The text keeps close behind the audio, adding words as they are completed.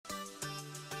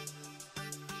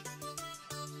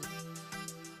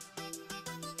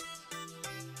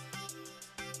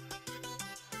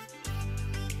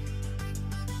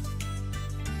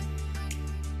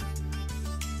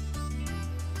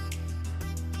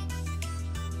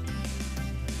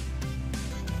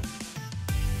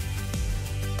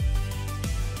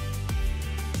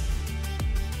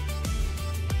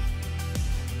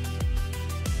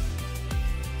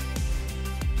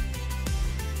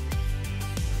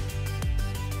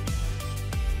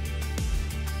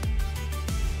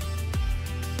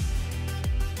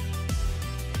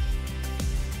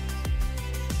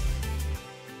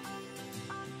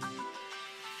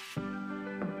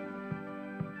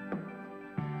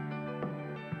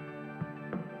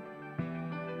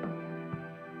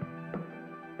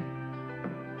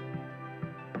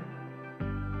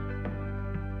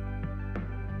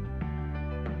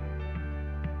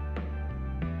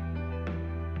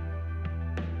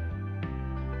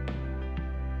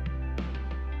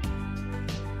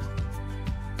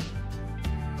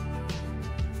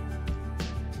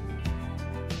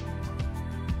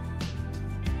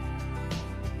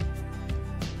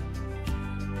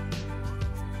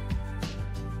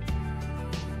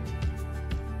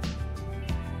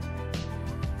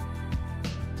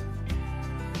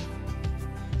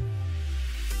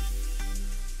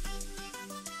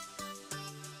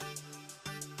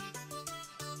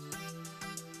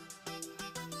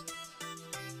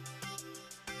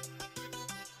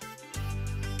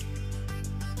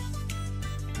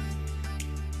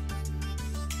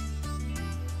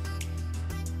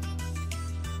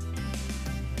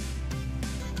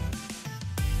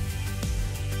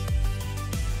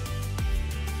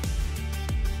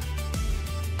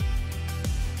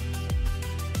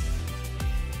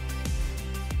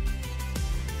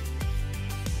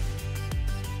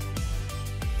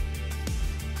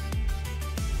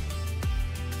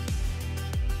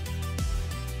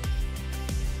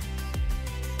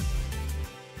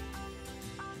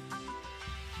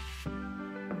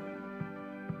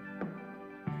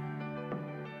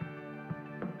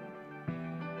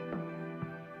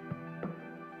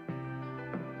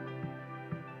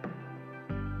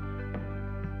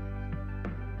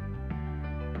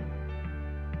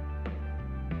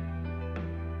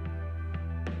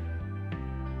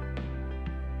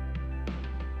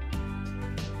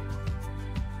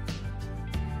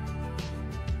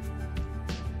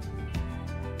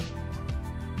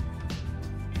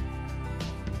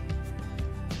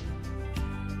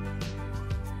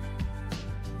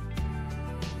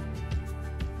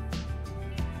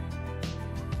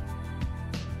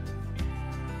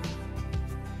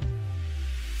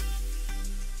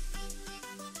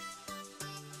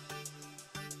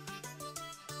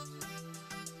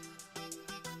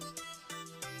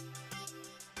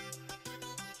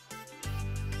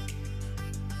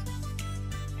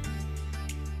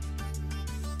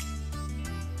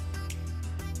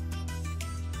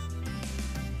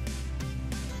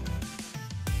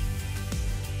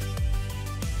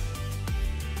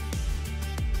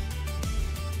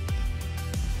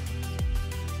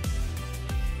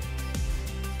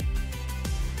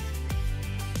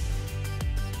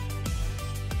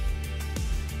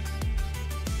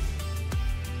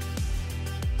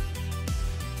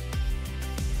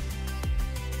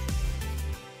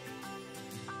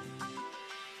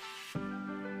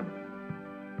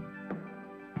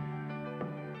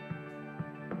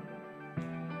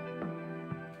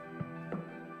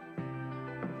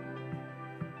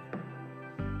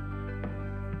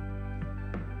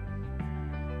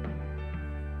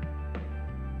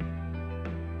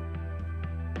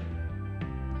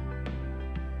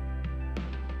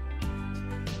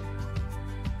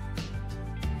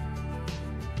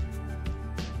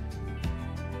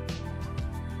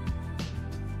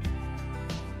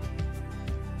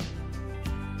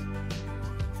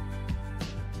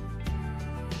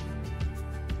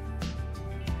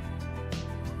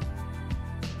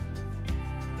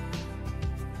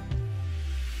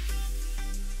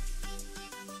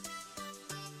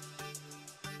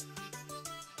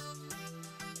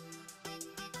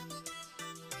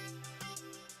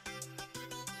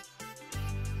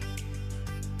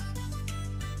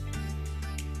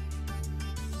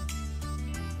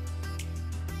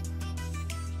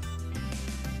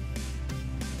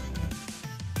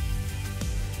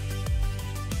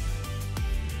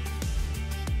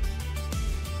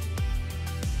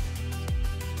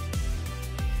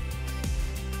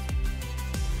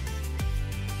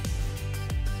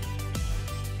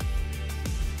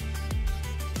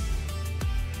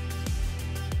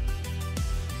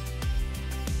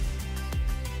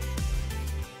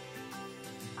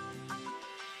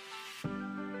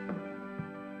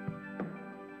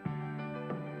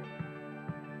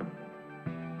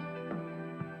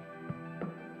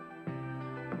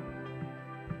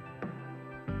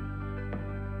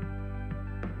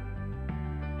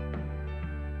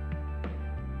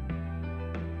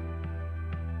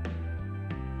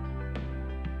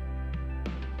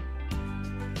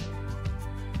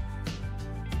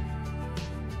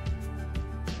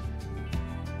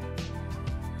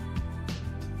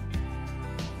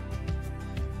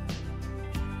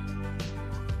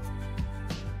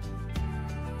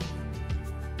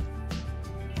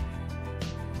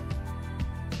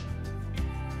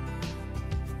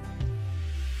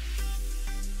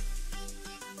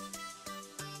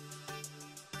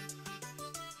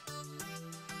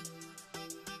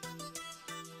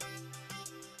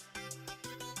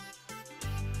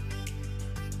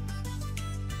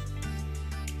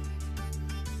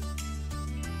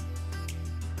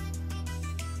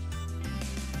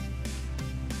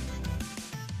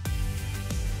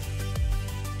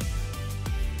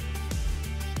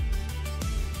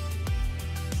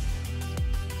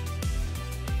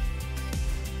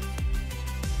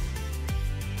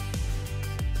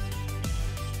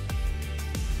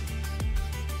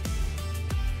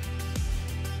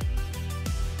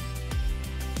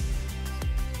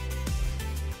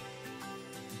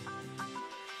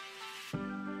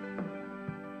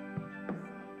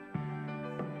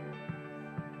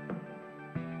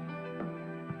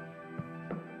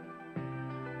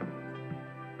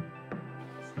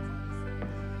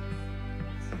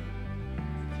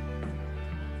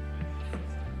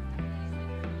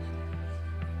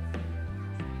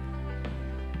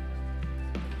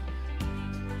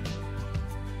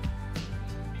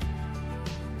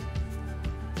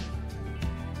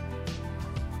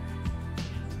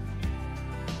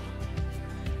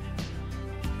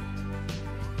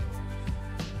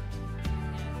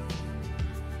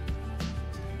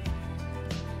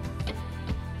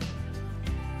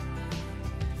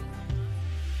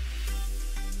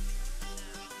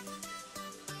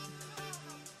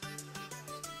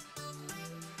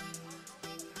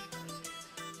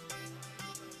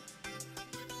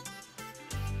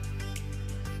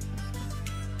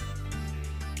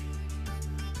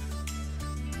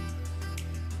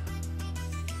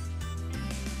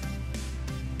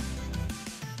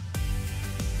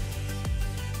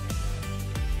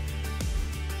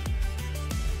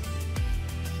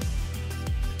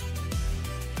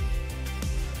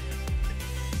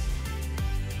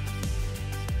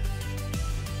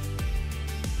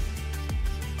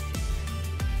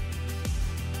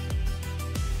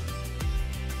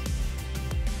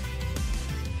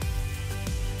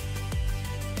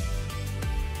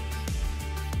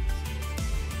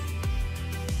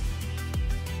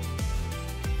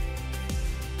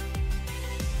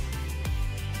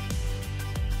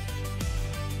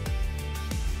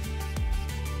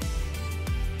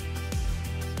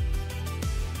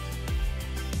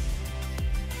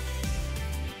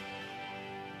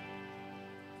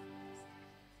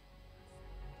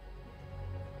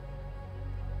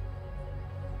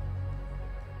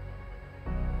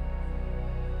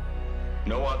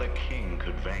No other king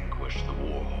could vanquish the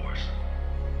warhorse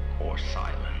or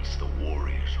silence the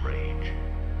warrior's rage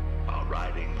while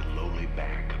riding the lowly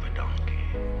back of a donkey.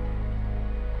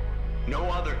 No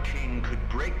other king could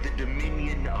break the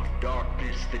dominion of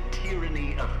darkness, the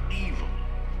tyranny of evil,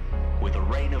 with a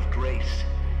reign of grace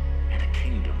and a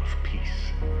kingdom of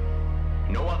peace.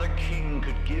 No other king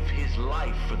could give his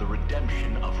life for the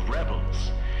redemption of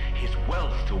rebels, his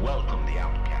wealth to welcome the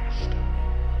outcast.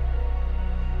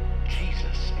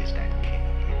 Jesus is that king,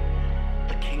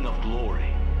 the King of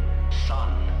glory,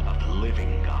 Son of the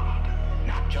living God.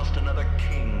 Not just another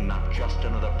king, not just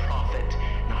another prophet,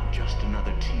 not just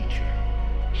another teacher.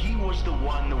 He was the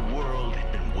one the world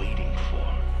had been waiting for,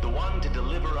 the one to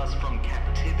deliver us from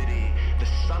captivity, the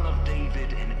Son of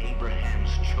David and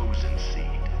Abraham's chosen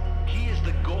seed. He is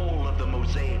the goal of the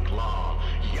Mosaic law,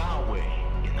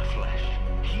 Yahweh in the flesh.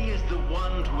 He is the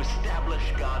one to establish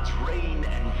God's reign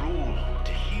and rule,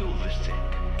 to heal the sick,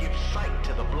 give sight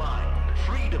to the blind,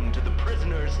 freedom to the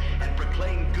prisoners, and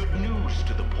proclaim good news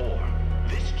to the poor.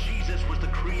 This Jesus was the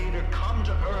Creator come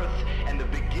to earth and the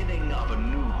beginning of a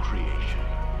new creation.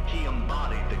 He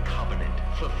embodied the covenant,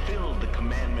 fulfilled the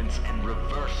commandments, and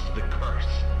reversed the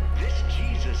curse. This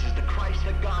Jesus is the Christ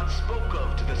that God spoke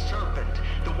of to the serpent,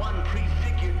 the one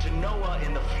prefigured to Noah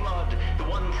in the flood, the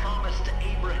one promised to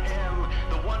Abraham,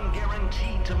 the one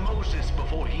guaranteed to Moses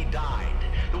before he died,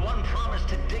 the one promised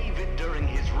to David during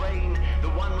his reign, the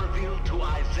one revealed to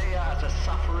Isaiah as a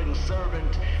suffering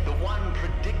servant, the one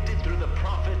predicted through the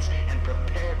prophets and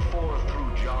prepared for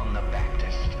through John the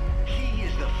Baptist. He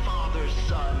is the Father's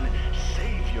Son,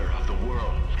 Savior of the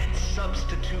world, and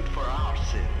substitute for our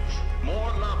sins.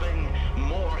 More loving,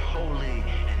 more holy,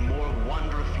 and more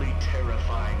wonderfully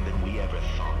terrifying than we ever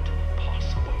thought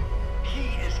possible.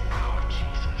 He is our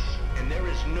Jesus, and there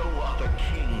is no other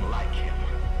king like him.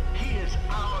 He is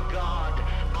our God,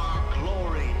 our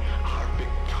glory, our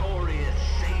victorious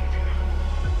Savior.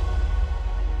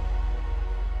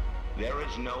 There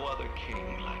is no other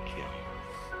king like him.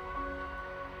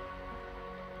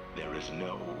 There is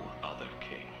no other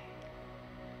king.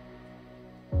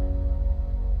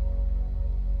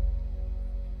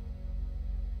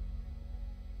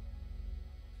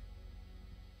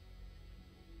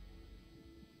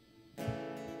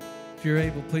 If you're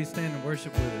able, please stand and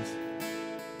worship with us.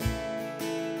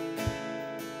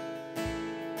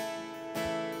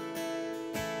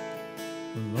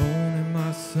 Alone in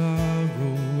my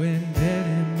sorrow and dead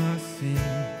in my sin,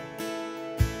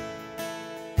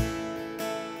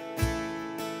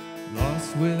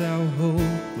 lost without hope,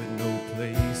 with no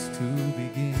place to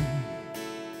begin.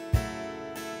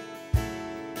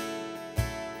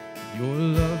 Your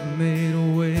love made a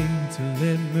way to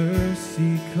let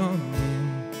mercy come in.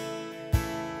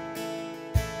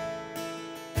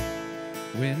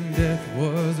 When death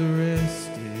was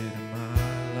arrested and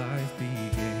my life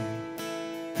began,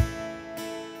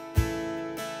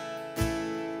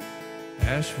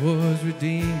 ash was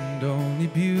redeemed, only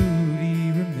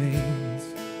beauty remains.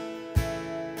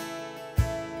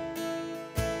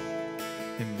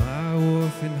 And my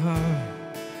orphan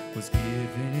heart was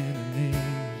given a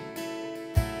name.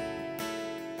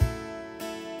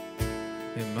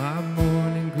 And my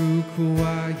mourning grew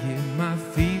quiet, my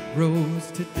feet rose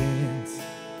to dance.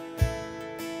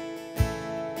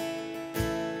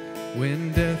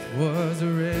 When death was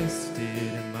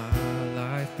arrested and my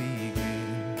life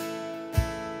began.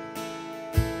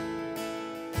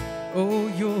 Oh,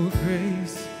 your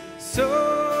grace,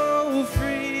 so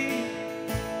free,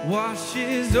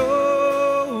 washes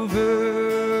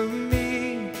over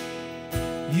me.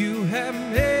 You have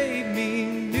made me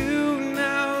new,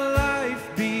 now life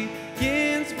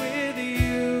begins with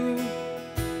you.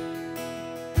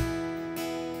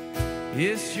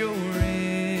 It's your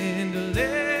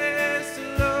endless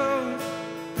love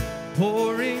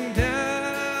pouring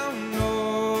down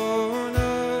on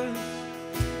us.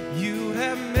 You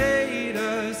have made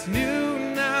us new,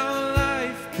 now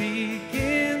life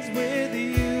begins with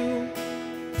you.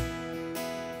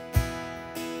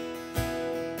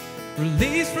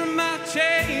 Released from my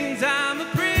chains, I'm a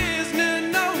prisoner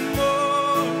no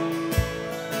more.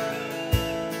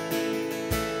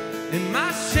 And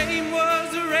my shame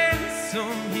was a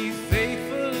ransom he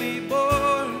faithfully bore.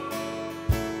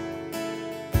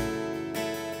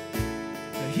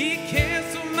 He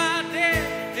canceled my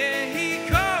debt and he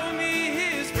called me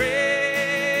his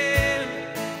friend.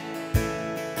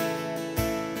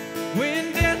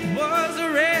 When death was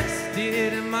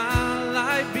arrested and my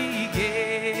life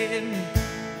began.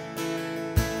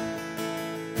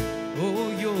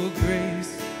 Oh, your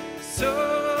grace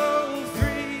so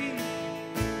free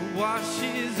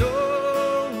washes over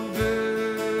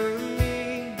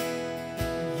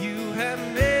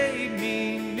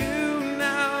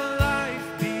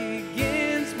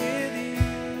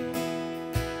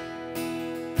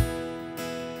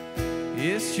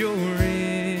It's your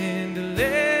endless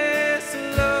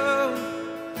love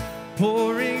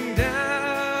pouring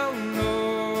down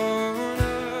on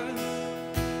us.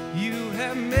 You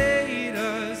have made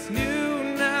us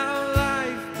new. Now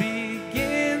life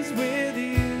begins with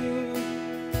you.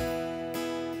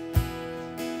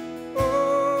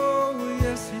 Oh,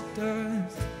 yes it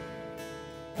does.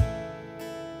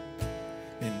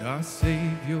 And our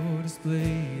Savior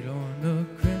displayed on a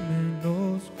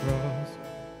criminal's cross.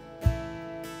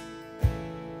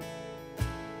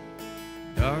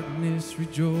 Darkness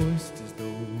rejoiced as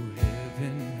though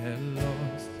heaven had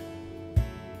lost.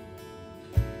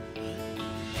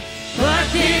 But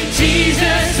then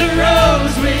Jesus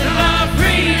arose with our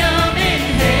freedom in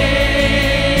hand.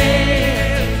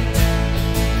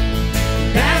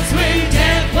 That's when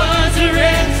death was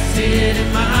arrested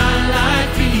and my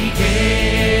life began.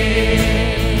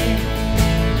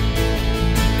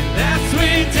 And that's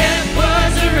when death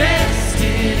was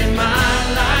arrested and my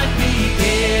life began.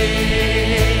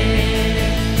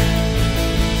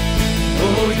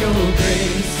 Oh, your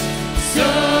grace so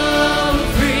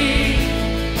free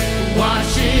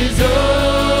washes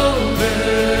over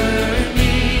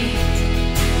me.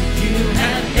 You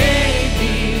have made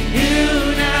me new.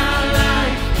 Now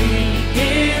life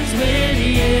begins with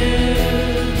you.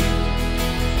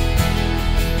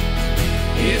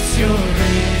 It's your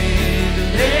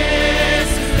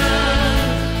endless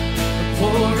love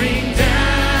pouring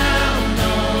down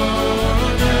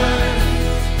on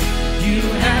us. You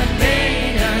have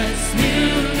made us new.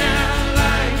 Now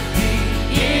life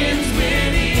begins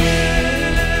with you.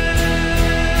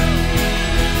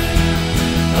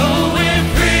 Oh, we're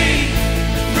free,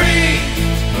 free,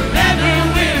 forever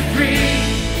we're free.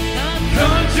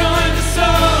 Come join the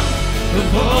song of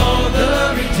all the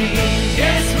redeemed.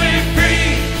 Yes, we're free,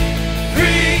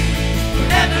 free,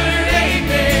 forever,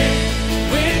 amen.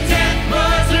 When death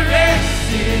was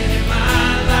arrested and my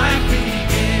life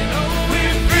began. Oh,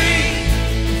 we're free,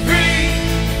 free,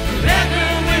 forever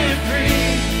we're free.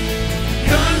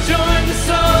 Come join the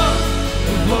song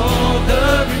of all the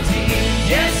redeemed.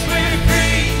 Yes, we're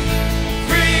free,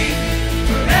 free,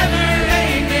 forever,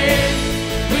 amen.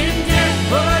 When death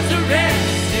was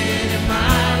arrested and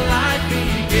my life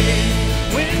began.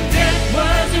 When death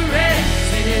was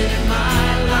arrested and my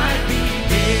life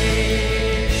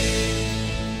began.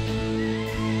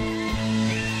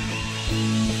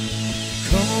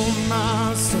 Come on,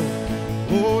 my soul.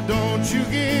 Oh, don't you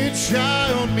get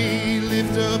shy on me.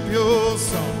 Lift up your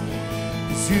song.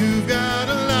 'Cause you've got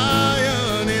a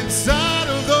lion inside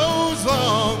of those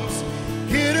lungs.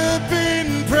 Get up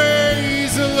and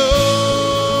praise the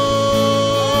Lord.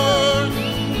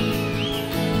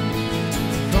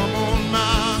 Come on,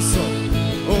 my soul.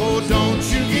 Oh, don't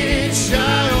you get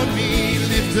shy on me.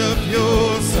 Lift up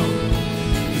your song.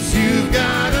 'Cause you've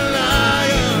got a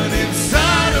lion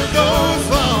inside of those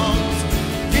lungs.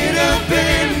 Get up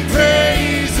and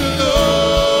praise the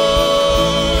Lord.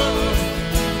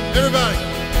 Everybody.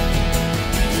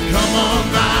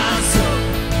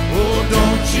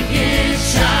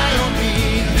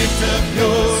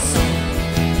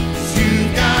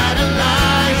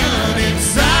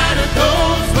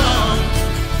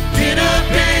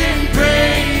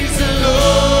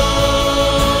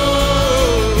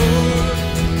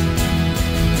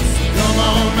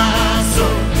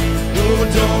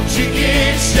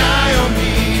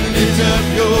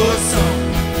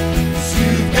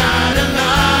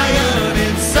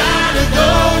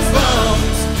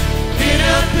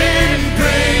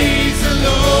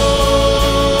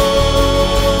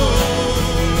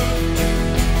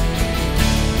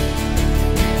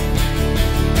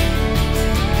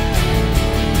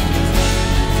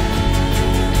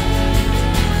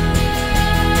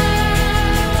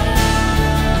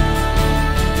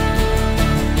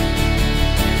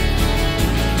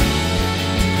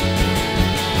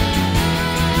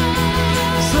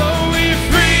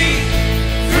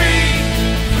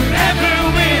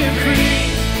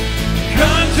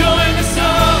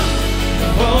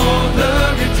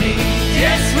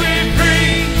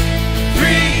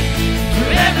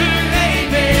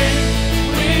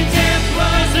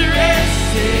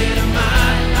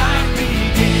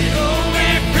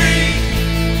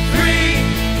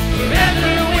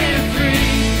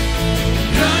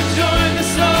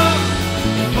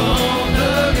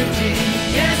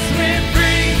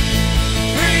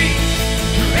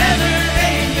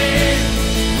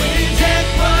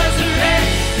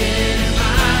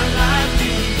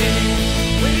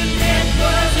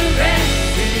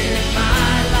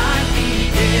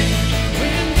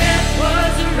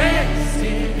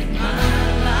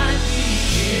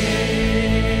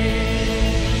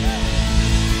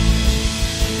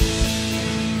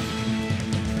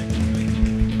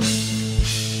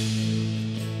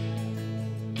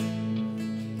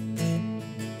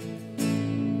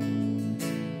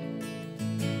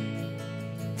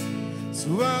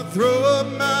 So I'll throw up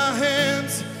my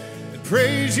hands and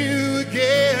praise you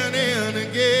again and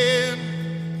again.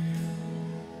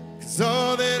 'Cause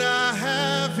all that I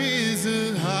have is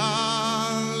a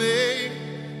hallelujah,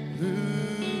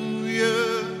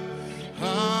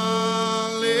 hallelujah.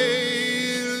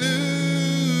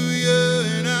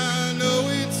 And I know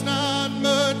it's not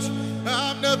much,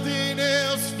 I've nothing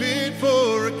else fit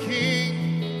for a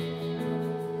king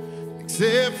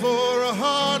except for a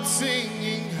heart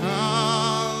singing hallelujah,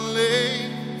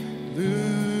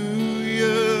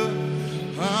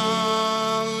 hallelujah.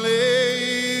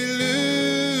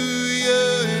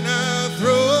 And I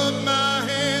throw up my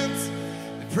hands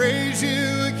and praise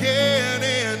you again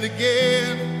and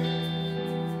again.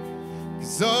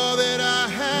 'Cause all that I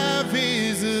have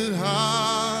is a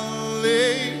hallelujah,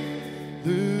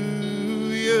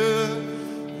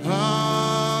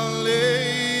 hallelujah.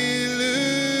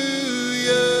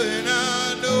 And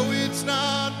I know it's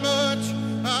not much,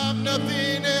 I've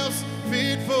nothing else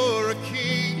fit for a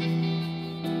king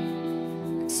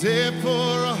except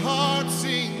for a heart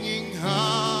singing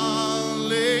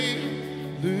hallelujah,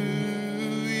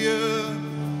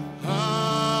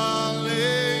 hallelujah.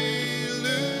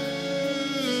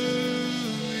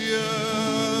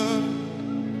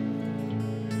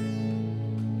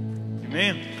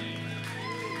 Amen.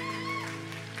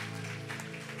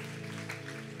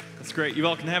 That's great. You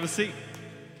all can have a seat.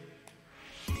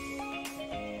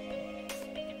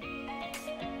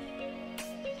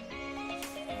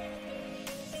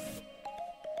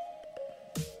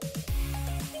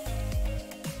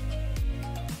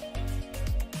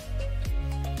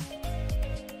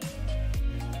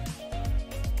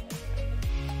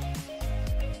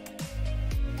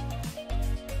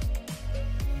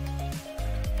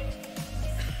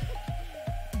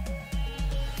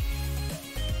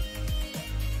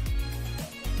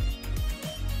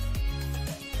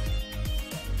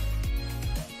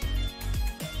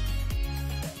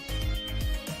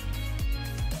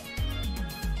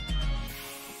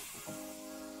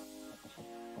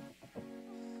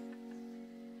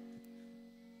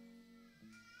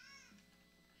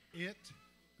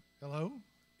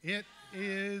 It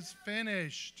is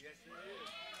finished.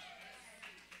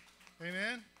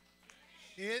 Amen.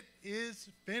 It is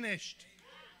finished.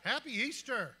 Happy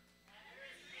Easter.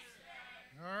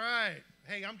 All right.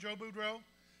 Hey, I'm Joe Boudreau.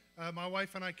 My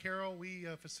wife and I, Carol, we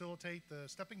facilitate the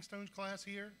Stepping Stones class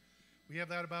here. We have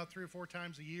that about 3 or 4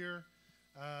 times a year.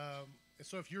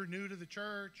 So if you're new to the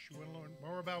church, you want to learn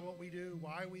more about what we do,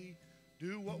 why we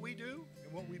do what we do,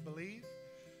 and what we believe,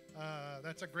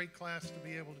 that's a great class to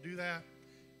be able to do that.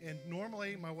 And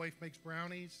normally my wife makes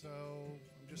brownies, so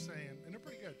I'm just saying, and they're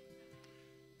pretty good.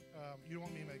 You don't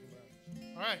want me making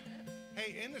brownies. All right.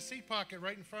 Hey, in the seat pocket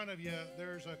right in front of you,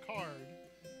 there's a card.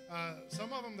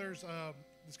 Some of them,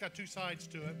 it's got 2 sides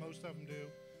to it. Most of them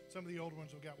do. Some of the old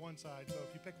ones have got 1 side. So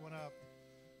if you pick one up,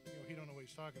 he don't know what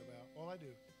he's talking about. Well, I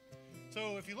do.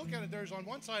 So if you look at it, there's on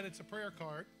one side, it's a prayer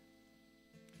card.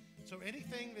 So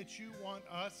anything that you want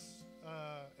us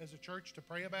as a church to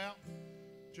pray about,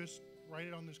 just write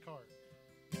it on this card.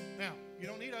 Now, you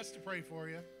don't need us to pray for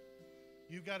you.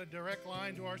 You've got a direct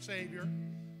line to our Savior.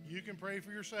 You can pray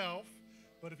for yourself,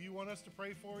 but if you want us to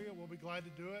pray for you, we'll be glad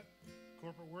to do it.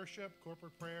 Corporate worship,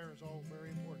 corporate prayer is all very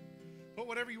important. Put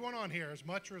whatever you want on here, as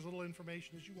much or as little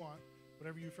information as you want,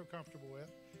 whatever you feel comfortable with.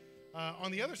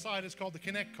 On the other side is called the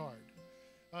Connect card.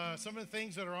 Some of the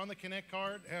things that are on the Connect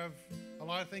card have a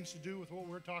lot of things to do with what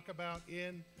we're talking about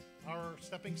in our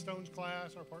Stepping Stones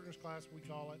class, our partners class, we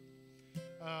call it.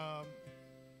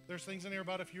 There's things in there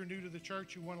about if you're new to the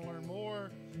church, you want to learn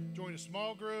more, join a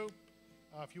small group.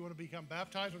 If you want to become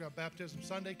baptized, we've got Baptism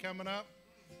Sunday coming up.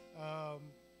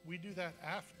 We do that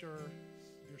after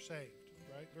you're saved,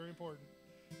 right? Very important.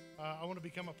 I want to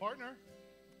become a partner.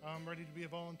 I'm ready to be a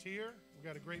volunteer. We've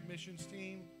got a great missions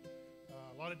team.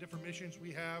 A lot of different missions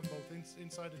we have, both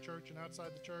inside the church and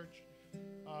outside the church.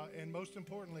 And most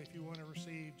importantly, if you want to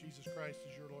receive Jesus Christ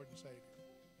as your Lord and Savior.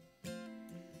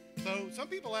 So some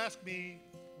people ask me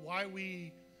why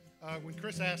we, when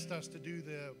Chris asked us to do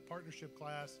the partnership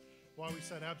class, why we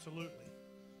said absolutely.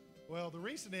 Well, the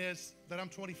reason is that I'm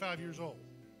 25 years old.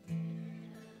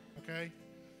 Okay?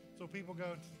 So people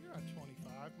go, you're not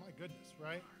 25. My goodness,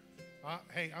 right?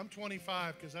 Hey, I'm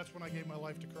 25 because that's when I gave my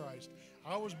life to Christ.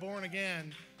 I was born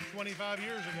again 25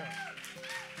 years ago.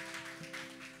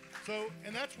 So,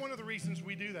 and that's one of the reasons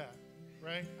we do that,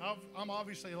 right? I'm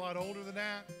obviously a lot older than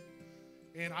that,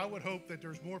 and I would hope that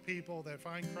there's more people that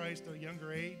find Christ at a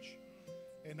younger age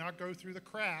and not go through the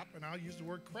crap, and I'll use the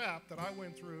word crap, that I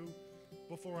went through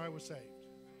before I was saved.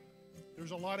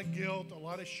 There's a lot of guilt, a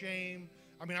lot of shame.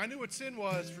 I mean, I knew what sin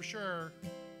was for sure,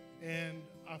 and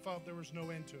I thought there was no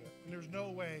end to it. And there's no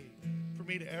way for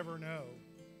me to ever know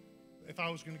if I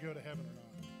was going to go to heaven or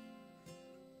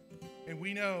not. And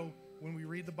we know when we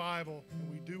read the Bible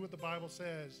and we do what the Bible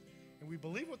says and we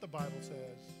believe what the Bible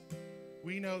says,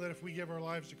 we know that if we give our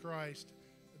lives to Christ,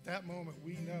 at that moment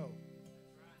we know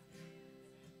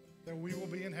that we will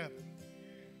be in heaven.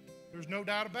 There's no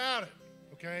doubt about it,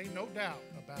 okay? No doubt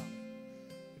about it.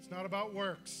 It's not about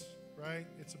works, right?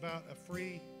 It's about a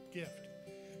free gift.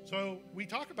 So we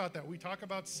talk about that. We talk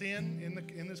about sin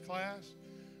in this class.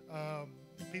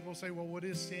 People say, well, what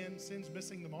is sin? Sin's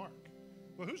missing the mark.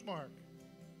 Well, whose mark?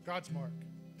 God's mark.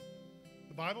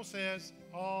 The Bible says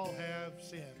all have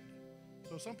sinned.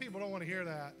 So some people don't want to hear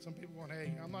that. Some people want,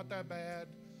 hey, I'm not that bad.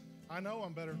 I know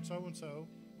I'm better than so-and-so,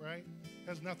 right? It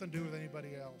has nothing to do with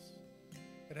anybody else.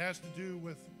 It has to do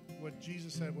with what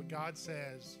Jesus said, what God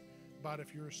says about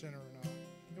if you're a sinner or not.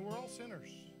 And we're all sinners,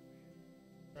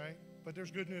 right? But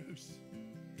there's good news.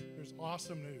 There's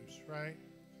awesome news, right?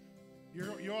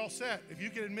 You're all set. If you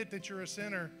can admit that you're a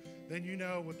sinner, then you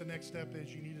know what the next step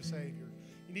is. You need a Savior.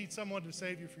 You need someone to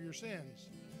save you for your sins.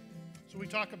 So we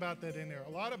talk about that in there.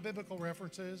 A lot of biblical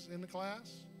references in the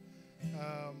class.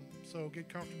 So get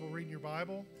comfortable reading your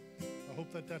Bible. I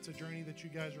hope that that's a journey that you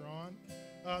guys are on.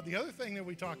 The other thing that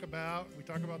we talk about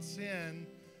sin.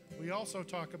 We also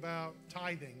talk about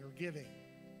tithing or giving.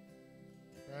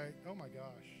 Right? Oh my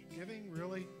gosh. Giving?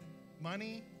 Really?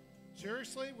 Money?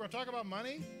 Seriously? We're going to talk about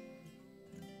money?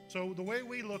 So the way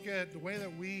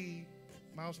that we,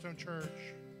 Milestone Church,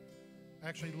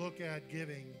 actually look at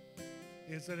giving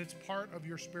is that it's part of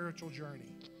your spiritual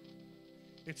journey.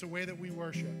 It's a way that we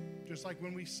worship. Just like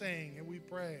when we sing and we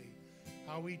pray,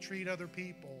 how we treat other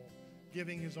people,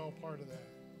 giving is all part of that.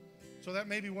 So that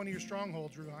may be one of your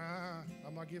strongholds. You're going,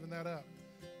 I'm not giving that up.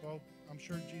 Well, I'm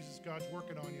sure God's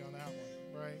working on you on that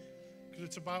one, right? Because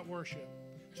it's about worship.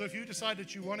 So if you decide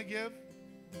that you want to give,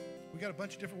 we got a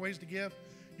bunch of different ways to give.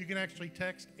 You can actually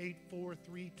text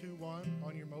 84321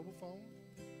 on your mobile phone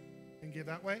and give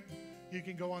that way. You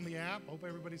can go on the app. Hope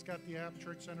everybody's got the app,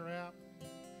 Church Center app.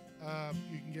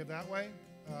 You can give that way.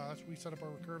 We set up our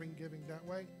recurring giving that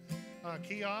way.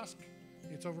 Kiosk,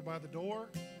 it's over by the door.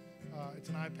 It's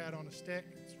an iPad on a stick.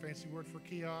 It's a fancy word for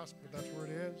kiosk, but that's where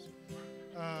it is.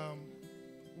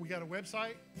 We got a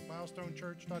website,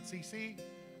 milestonechurch.cc,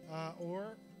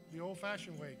 or the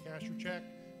old-fashioned way, cash or check.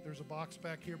 There's a box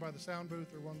back here by the sound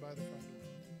booth or one by the front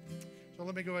door. So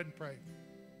let me go ahead and pray.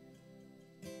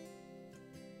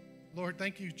 Lord,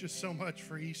 thank you just so much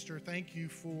for Easter. Thank you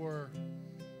for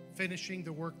finishing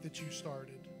the work that you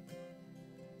started.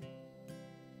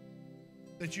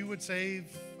 That you would save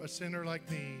a sinner like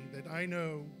me, that I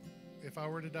know if I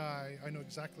were to die, I know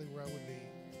exactly where I would be.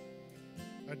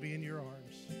 I'd be in your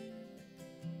arms,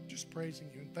 just praising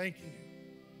you and thanking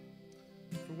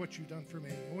you for what you've done for me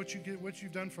and what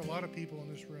you've done for a lot of people in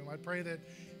this room. I pray that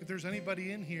if there's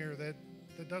anybody in here that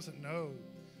doesn't know,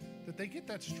 that they get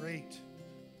that straight.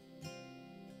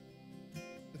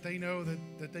 That they know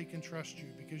that they can trust you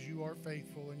because you are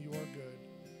faithful and you are good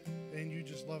and you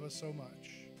just love us so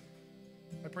much.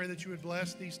 I pray that you would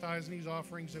bless these tithes and these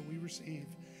offerings that we receive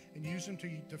and use them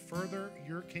to further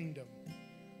your kingdom,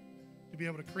 to be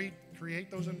able to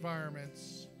create those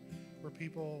environments where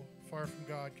people far from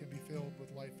God can be filled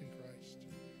with life in Christ.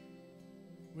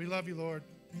 We love you, Lord.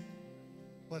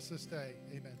 Bless this day.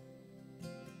 Amen.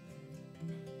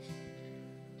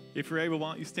 If you're able,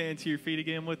 why don't you stand to your feet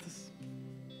again with us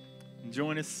and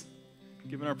join us,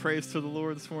 giving our praise to the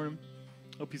Lord this morning.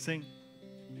 Hope you sing.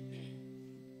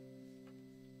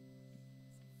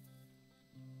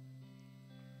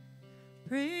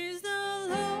 Praise the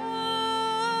Lord,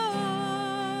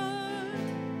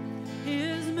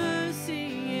 His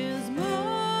mercy is more.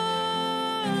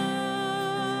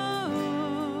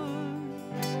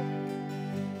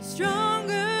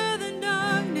 Stronger than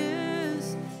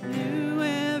darkness, new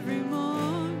every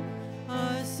morn.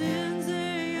 Our sins,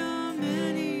 they are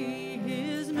many,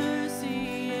 His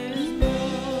mercy is more.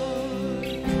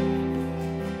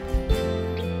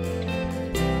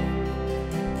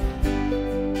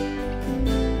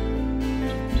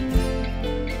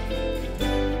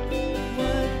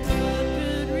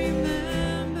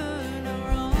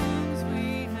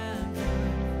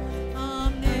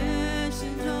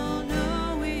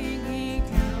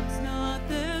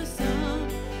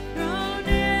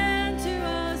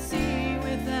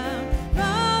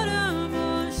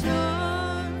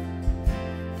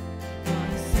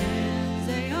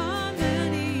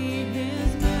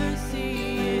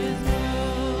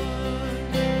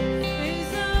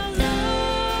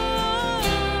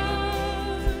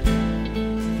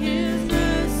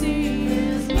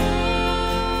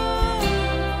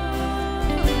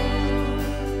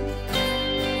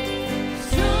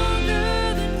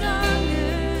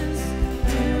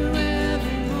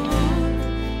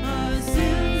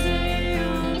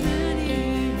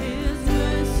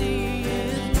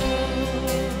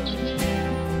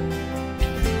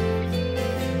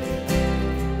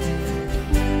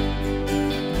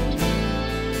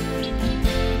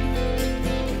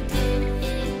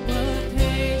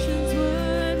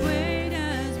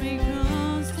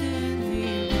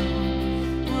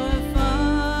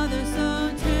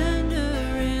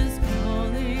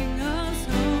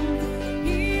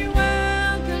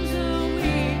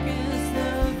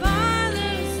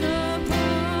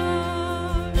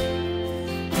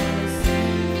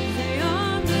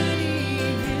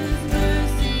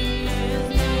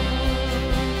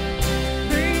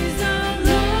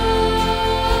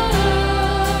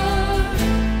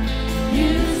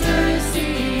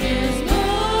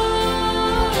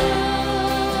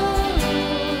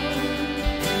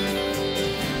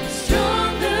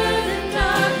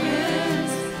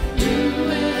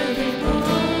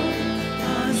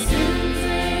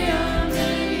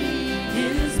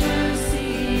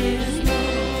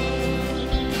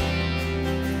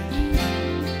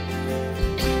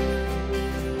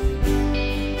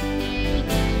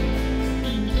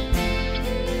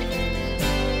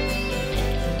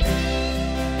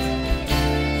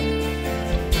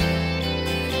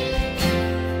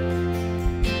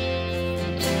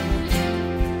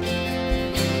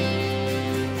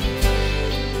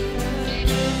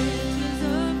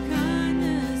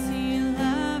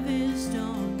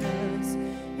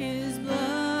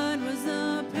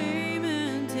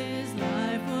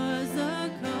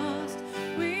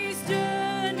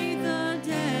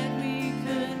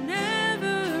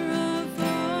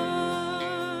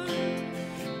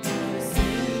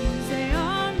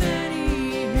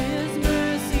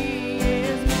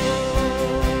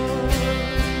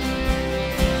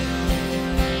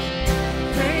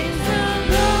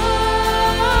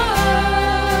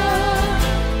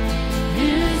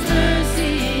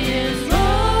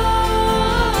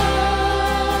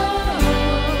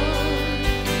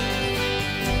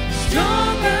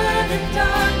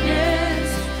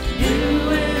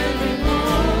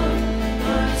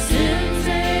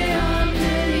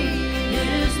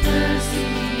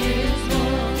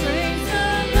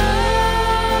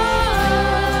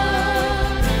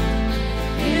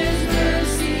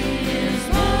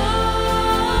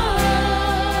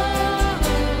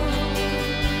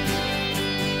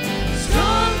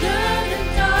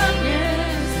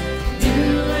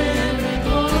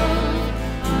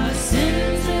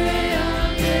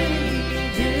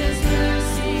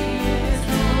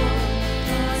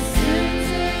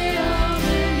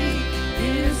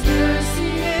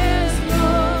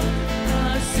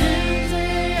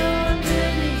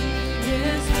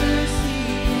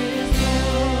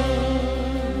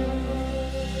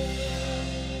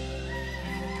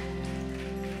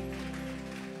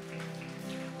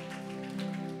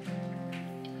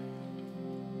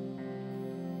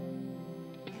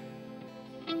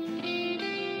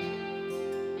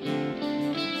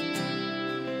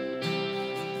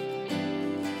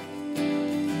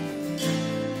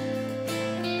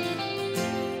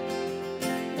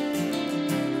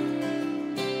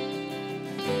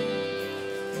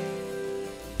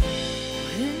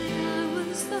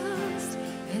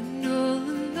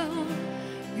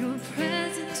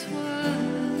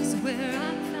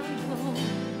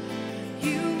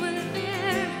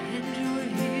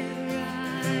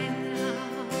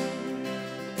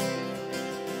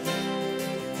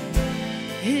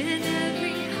 In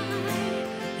every high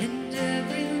and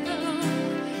every low,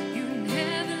 you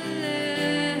never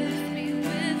left me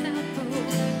without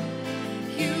hope.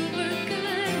 You were good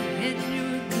and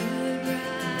you're good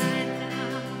right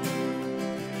now.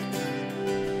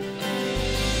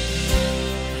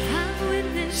 I've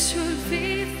witnessed your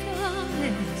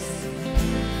faithfulness.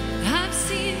 I've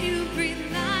seen you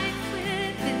breathe life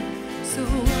within. So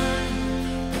I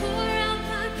pour out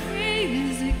my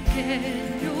praise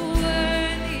again. You're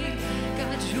worthy,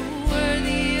 God, you're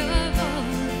worthy of all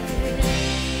of it.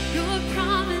 Your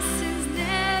promises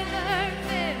never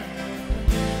fail.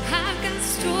 I've got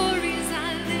stories I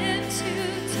live to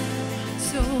tell.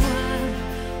 So I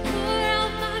pour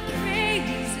out my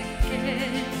praise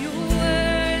again. You're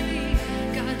worthy,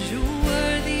 God, you're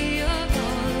worthy of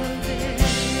all of it.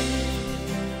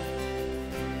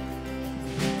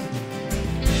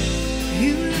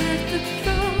 You left the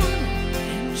throne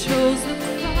and chose the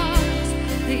cross,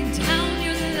 laid down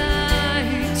your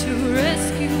life to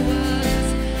rescue us.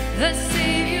 The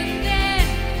Savior then,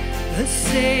 the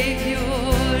Savior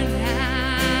now.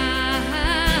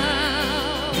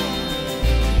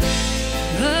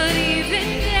 But even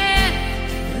death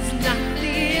was not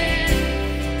the end.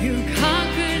 You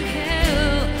conquered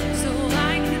hell so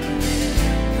I can live.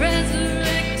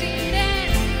 Resurrecting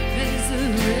death,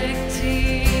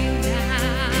 resurrecting now.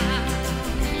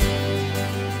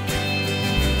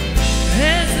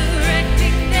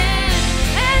 Resurrecting death,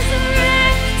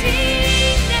 resurrecting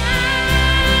now.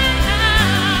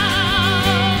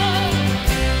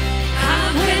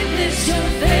 I've witnessed your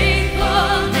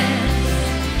faithfulness.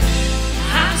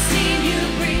 I've seen you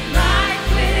breathe life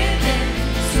within.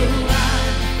 So I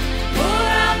pour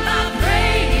out my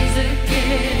praise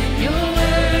again. You're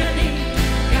worthy,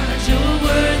 God, you're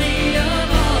worthy of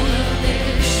all of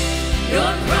it.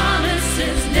 Your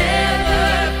promises never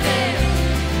fail.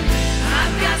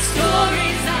 I've got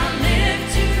stories I live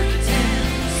to tell.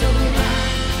 So I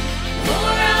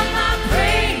pour out my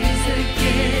praise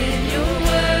again. You're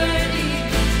worthy,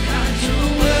 God, you're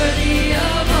worthy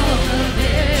of all of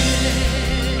it.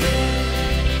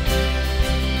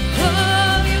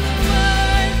 Oh, you're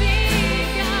worthy,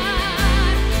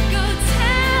 God. Go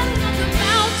tell on the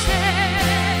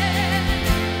mountain.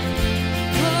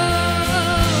 Oh,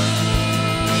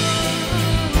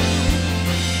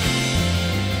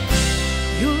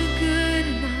 you're good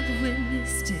and I've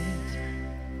witnessed it.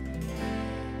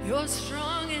 You're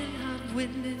strong and I've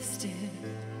witnessed it.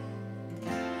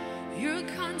 You're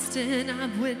constant,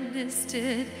 I've witnessed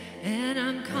it. And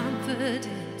I'm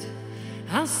confident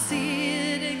I'll see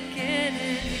it again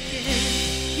and again.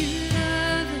 You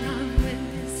love and I've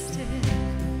witnessed it.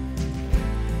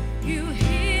 You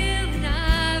heal and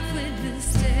I've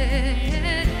witnessed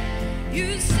it.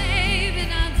 You save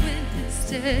and I've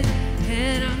witnessed it.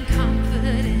 And I'm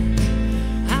confident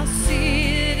I'll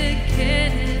see it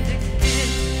again and again.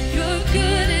 You're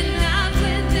good and I've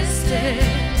witnessed it.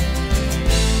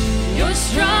 You're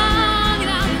strong and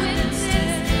I've witnessed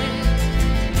it.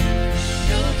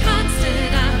 You're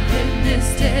constant, I've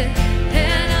witnessed it.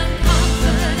 And I'm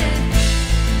confident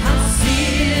I'll see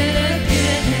it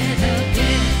again and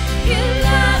again. You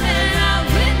love and I've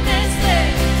witnessed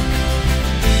it.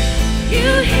 You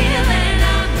heal and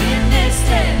I've witnessed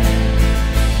it.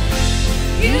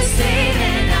 You save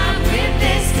and I've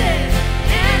witnessed it.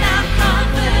 And I'm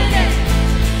confident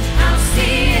I'll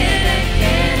see it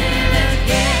again and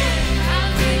again.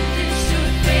 I've witnessed your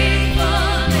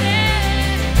faithfulness.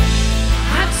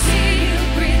 I've seen you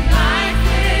breathe life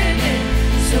within.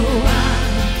 So I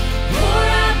pour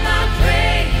out my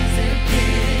praise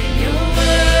again. You're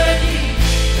worthy,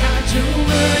 God, you're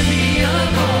worthy of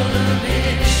all of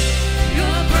it.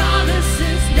 Your promise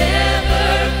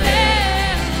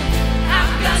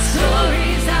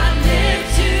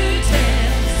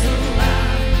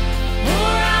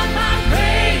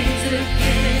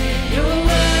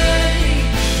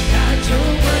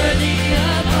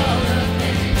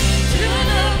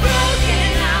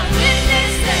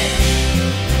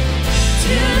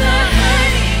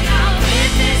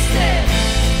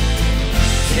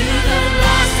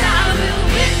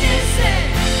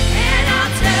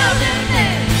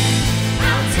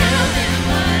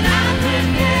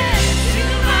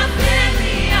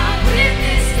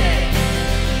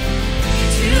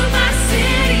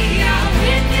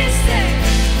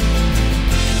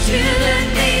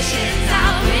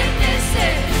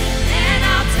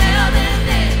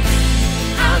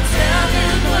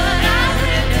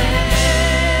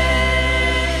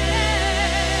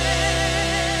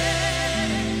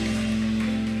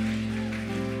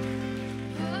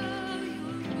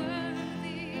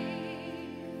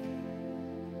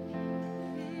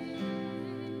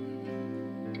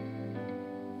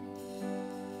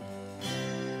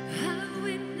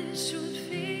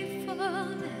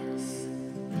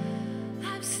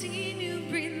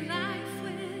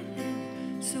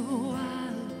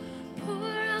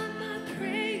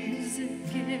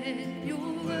it. You're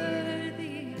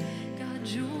worthy, God,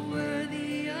 you're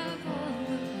worthy of all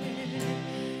of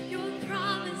it. Your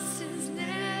promises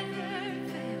never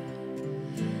fail.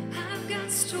 I've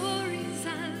got stories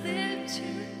I live to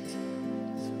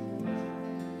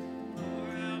Pour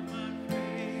out my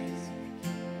praise.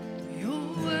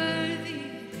 You're worthy,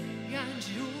 God,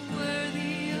 you're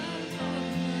worthy of all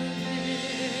of it.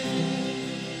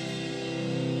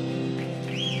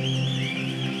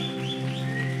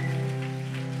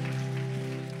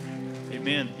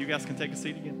 Amen. You guys can take a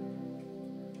seat again.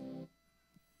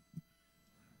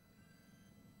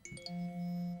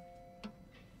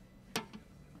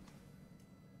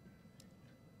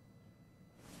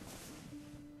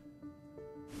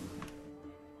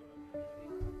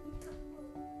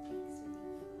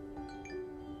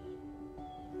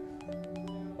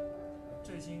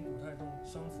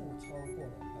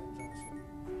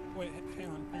 Wait, hang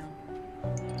on.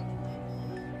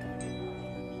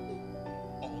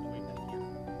 All the way down here.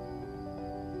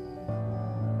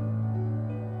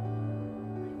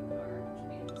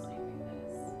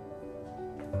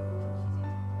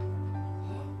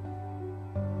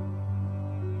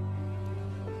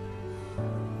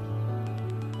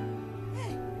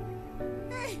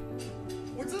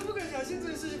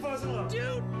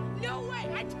 Dude, no way!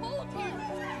 I told you!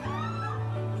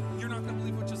 You're not gonna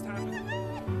believe what just happened.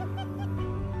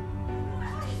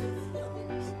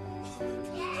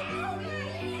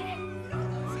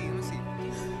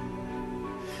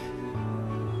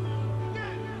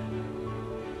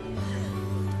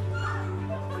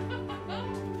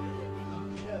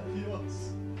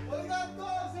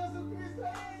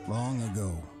 Long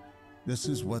ago, this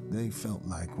is what they felt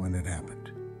like when it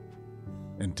happened.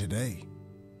 And today,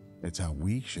 it's how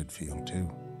we should feel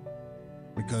too.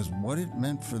 Because what it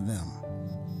meant for them,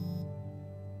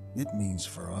 it means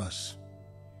for us.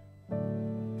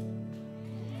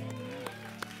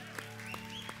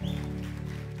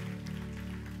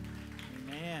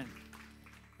 Amen.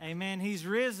 Amen. He's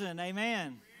risen.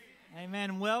 Amen.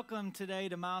 Amen. Welcome today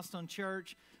to Milestone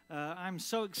Church. I'm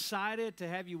so excited to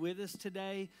have you with us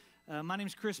today. My name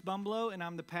is Chris Bumblow, and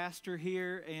I'm the pastor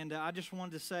here. And I just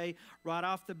wanted to say right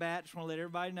off the bat, just want to let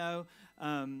everybody know,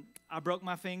 I broke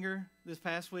my finger this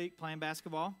past week playing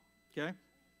basketball. Okay,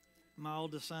 my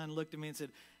oldest son looked at me and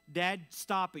said, "Dad,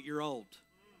 stop it. You're old."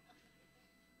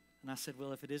 And I said,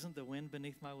 "Well, if it isn't the wind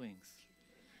beneath my wings."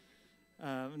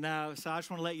 No, so I just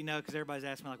want to let you know because everybody's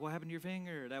asking me, like, what happened to your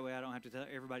finger? That way I don't have to tell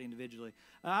everybody individually.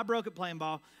 I broke it playing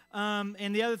ball.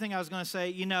 And the other thing I was going to say,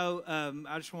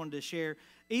 I just wanted to share,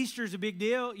 Easter's a big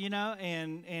deal,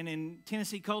 and in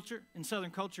Tennessee culture, in Southern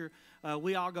culture,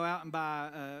 we all go out and buy,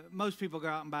 most people go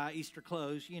out and buy Easter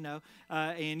clothes,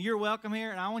 and you're welcome here.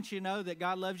 And I want you to know that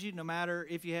God loves you no matter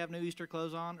if you have new Easter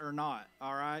clothes on or not,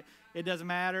 all right? It doesn't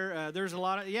matter. There's a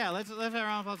lot of, let's have a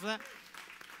round of applause for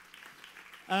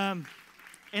that.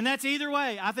 And that's either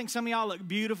way. I think some of y'all look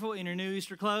beautiful in your new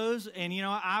Easter clothes. And,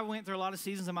 I went through a lot of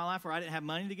seasons in my life where I didn't have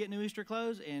money to get new Easter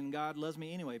clothes. And God loves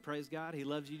me anyway. Praise God. He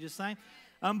loves you just the same.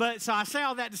 But so I say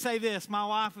all that to say this. My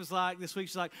wife was like, this week,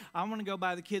 she's like, I want to go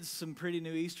buy the kids some pretty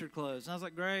new Easter clothes. And I was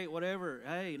like, great, whatever.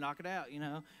 Hey, knock it out,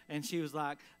 And she was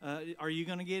like, are you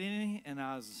going to get any? And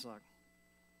I was just like,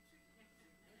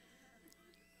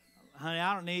 honey,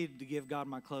 I don't need to give God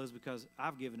my clothes because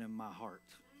I've given him my heart.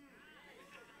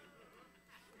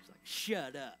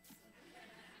 Shut up.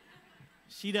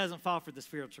 She doesn't fall for the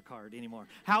spiritual card anymore.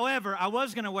 However, I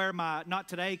was going to wear my Not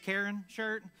Today Karen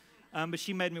shirt, but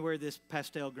she made me wear this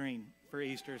pastel green for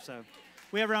Easter. So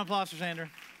we have a round of applause for Sandra.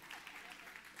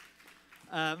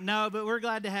 No, but we're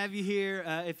glad to have you here.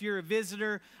 If you're a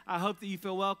visitor, I hope that you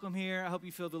feel welcome here. I hope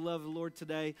you feel the love of the Lord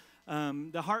today.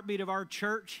 The heartbeat of our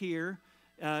church here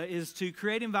is to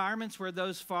create environments where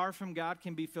those far from God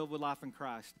can be filled with life in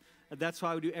Christ. That's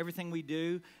why we do everything we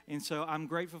do. And so I'm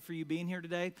grateful for you being here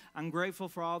today. I'm grateful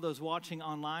for all those watching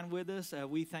online with us.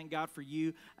 We thank God for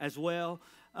you as well.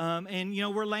 And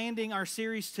we're landing our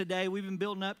series today. We've been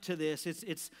building up to this.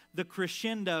 It's the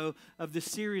crescendo of the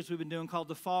series we've been doing called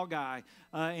The Fall Guy.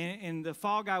 And The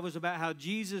Fall Guy was about how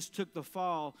Jesus took the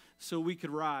fall so we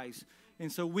could rise. And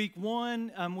so week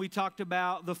 1, we talked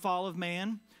about the fall of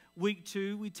man. Week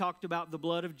 2, we talked about the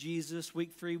blood of Jesus.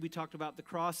 Week 3, we talked about the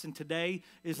cross. And today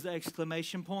is the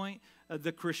exclamation point,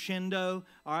 the crescendo,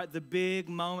 all right, the big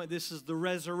moment. This is the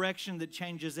resurrection that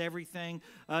changes everything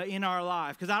in our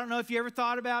life. Because I don't know if you ever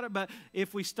thought about it, but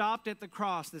if we stopped at the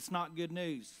cross, that's not good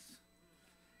news.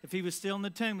 If he was still in the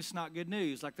tomb, it's not good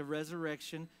news. Like the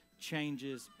resurrection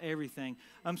changes everything.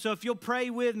 So if you'll pray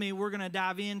with me, we're going to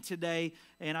dive in today.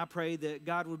 And I pray that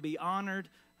God would be honored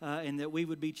and that we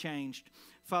would be changed.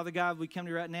 Father God, we come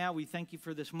to you right now. We thank you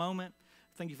for this moment.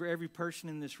 Thank you for every person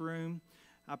in this room.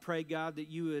 I pray, God, that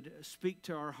you would speak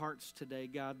to our hearts today,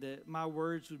 God, that my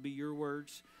words would be your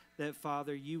words, that,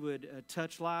 Father, you would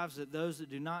touch lives, that those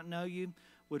that do not know you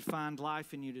would find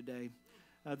life in you today.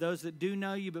 Those that do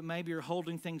know you but maybe are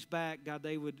holding things back, God,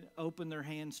 they would open their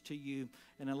hands to you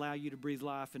and allow you to breathe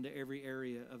life into every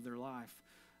area of their life.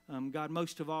 God,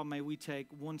 most of all, may we take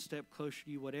one step closer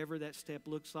to you, whatever that step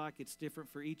looks like. It's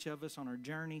different for each of us on our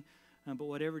journey, but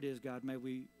whatever it is, God, may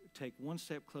we take one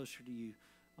step closer to you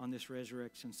on this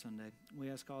Resurrection Sunday. We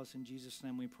ask all this in Jesus'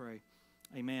 name we pray.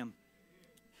 Amen.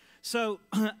 So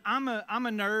I'm a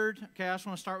nerd. Okay, I just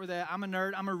want to start with that. I'm a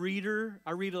nerd. I'm a reader.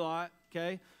 I read a lot.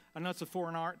 Okay, I know it's a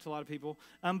foreign art to a lot of people,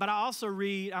 but I also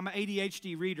read. I'm an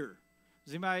ADHD reader.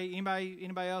 Is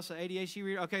anybody else an ADHD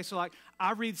reader? Okay, so like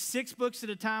I read 6 books at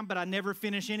a time, but I never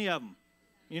finish any of them.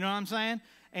 You know what I'm saying?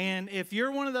 And if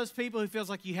you're one of those people who feels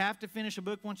like you have to finish a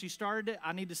book once you started it,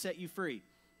 I need to set you free.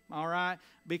 All right?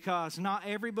 Because not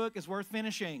every book is worth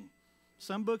finishing.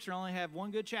 Some books only have one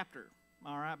good chapter.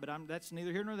 All right? But that's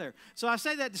neither here nor there. So I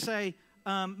say that to say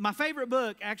my favorite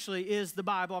book actually is the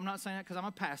Bible. I'm not saying that because I'm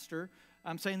a pastor.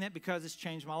 I'm saying that because it's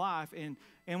changed my life. And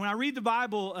when I read the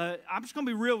Bible, I'm just going to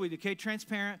be real with you, okay?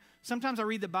 Transparent. Sometimes I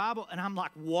read the Bible and I'm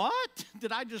like, what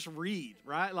did I just read,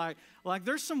 right? Like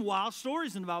there's some wild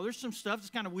stories in the Bible. There's some stuff that's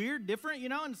kind of weird, different, you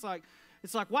know? And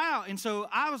it's like, wow. And so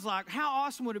I was like, how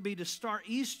awesome would it be to start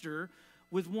Easter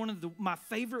with one of my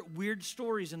favorite weird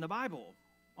stories in the Bible,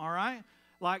 all right?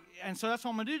 And so that's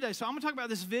what I'm going to do today. So I'm going to talk about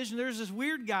this vision. There's this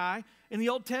weird guy in the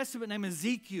Old Testament named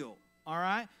Ezekiel, all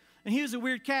right? And he was a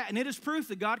weird cat, and it is proof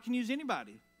that God can use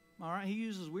anybody, all right? He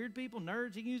uses weird people,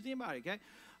 nerds. He can use anybody, okay?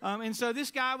 And so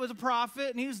this guy was a prophet,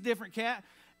 and he was a different cat.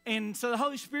 And so the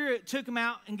Holy Spirit took him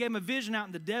out and gave him a vision out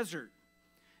in the desert.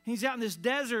 He's out in this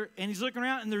desert, and he's looking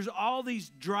around, and there's all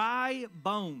these dry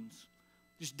bones,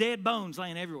 just dead bones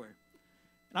laying everywhere.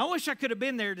 And I wish I could have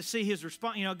been there to see his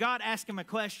response. You know, God asked him a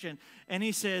question, and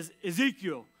he says,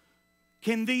 Ezekiel,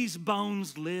 can these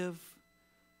bones live?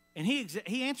 And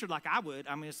he answered like I would.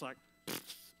 I mean, it's like,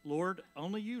 Lord,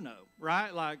 only you know,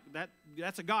 right? Like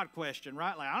that's a God question,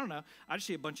 right? Like, I don't know. I just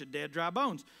see a bunch of dead, dry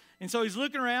bones. And so he's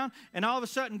looking around, and all of a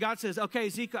sudden God says, okay,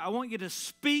 Ezekiel, I want you to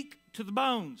speak to the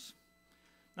bones.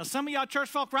 Now, some of y'all church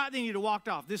folk right then you'd have walked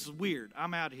off. This is weird.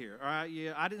 I'm out of here, all right?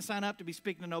 Yeah, I didn't sign up to be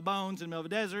speaking to no bones in the middle of a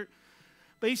desert.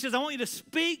 But he says, I want you to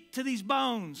speak to these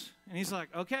bones. And he's like,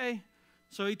 okay.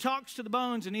 So he talks to the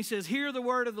bones, and he says, hear the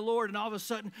word of the Lord. And all of a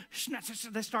sudden,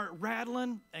 they start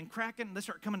rattling and cracking. They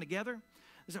start coming together.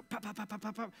 They start pop, pop, pop, pop,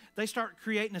 pop, pop. They start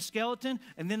creating a skeleton.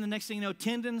 And then the next thing you know,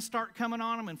 tendons start coming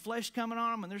on them and flesh coming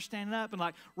on them. And they're standing up. And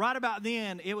like right about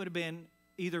then, it would have been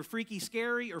either freaky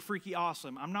scary or freaky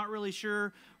awesome. I'm not really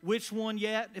sure which one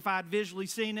yet, if I'd visually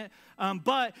seen it.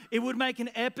 But it would make an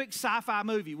epic sci-fi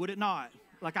movie, would it not?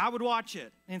 Like I would watch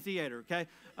it in theater, okay?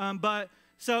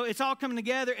 So it's all coming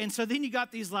together, and so then you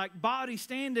got these like bodies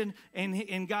standing,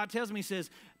 and God tells me, he says,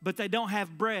 but they don't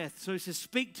have breath. So he says,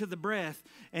 speak to the breath.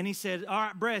 And he said, all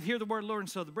right, breath, hear the word of the Lord. And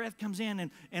so the breath comes in,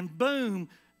 and boom,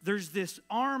 there's this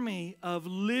army of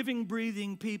living,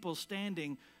 breathing people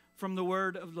standing from the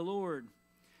word of the Lord.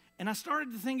 And I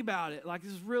started to think about it, like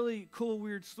this really cool,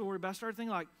 weird story, but I started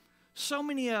thinking like so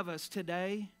many of us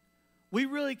today, we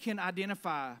really can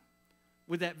identify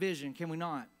with that vision, can we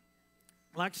not?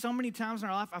 Like so many times in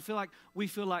our life, I feel like we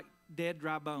feel like dead,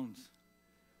 dry bones.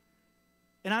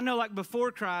 And I know like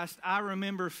before Christ, I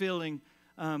remember feeling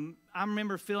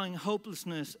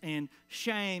hopelessness and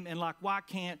shame and like, why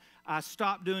can't I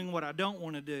stop doing what I don't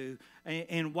want to do?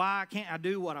 And why can't I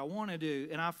do what I want to do?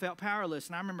 And I felt powerless.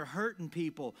 And I remember hurting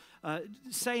people,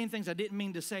 saying things I didn't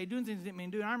mean to say, doing things I didn't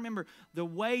mean to do. And I remember the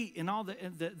weight and all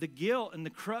the guilt and the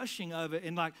crushing of it.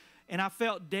 And I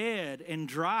felt dead and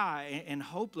dry and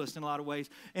hopeless in a lot of ways.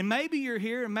 And maybe you're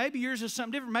here, and maybe yours is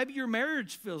something different. Maybe your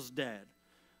marriage feels dead.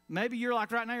 Maybe you're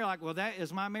like right now, you're like, well, that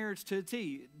is my marriage to a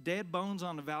T. Dead bones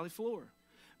on the valley floor.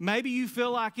 Maybe you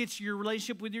feel like it's your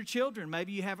relationship with your children.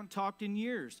 Maybe you haven't talked in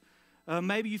years.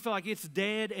 Maybe you feel like it's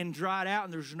dead and dried out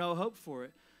and there's no hope for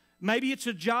it. Maybe it's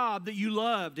a job that you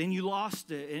loved and you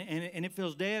lost it and it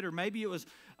feels dead. Or maybe it was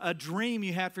a dream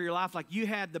you had for your life. Like you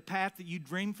had the path that you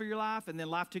dreamed for your life and then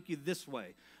life took you this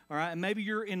way. All right? And maybe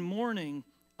you're in mourning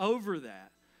over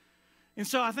that. And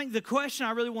so I think the question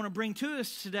I really want to bring to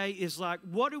us today is like,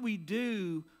 what do we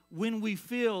do when we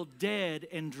feel dead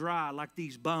and dry like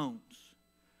these bones?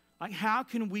 Like how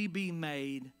can we be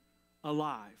made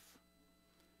alive?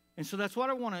 And so that's what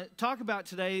I want to talk about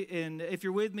today. And if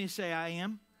you're with me, say I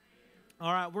am.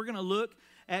 All right, we're going to look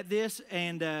at this.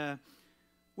 And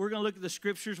We're going to look at the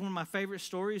scriptures, one of my favorite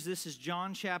stories. This is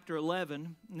John chapter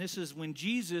 11. And this is when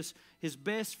Jesus, his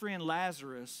best friend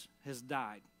Lazarus, has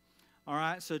died. All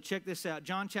right, so check this out.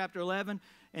 John chapter 11,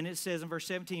 and it says in verse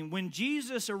 17, when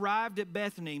Jesus arrived at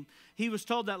Bethany, he was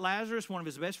told that Lazarus, one of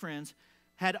his best friends,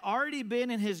 had already been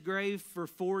in his grave for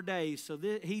 4 days. So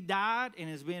he died and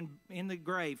has been in the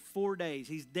grave 4 days.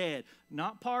 He's dead.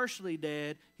 Not partially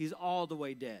dead. He's all the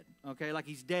way dead. Okay, like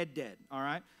he's dead, all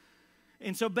right?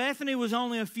 And so Bethany was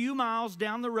only a few miles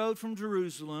down the road from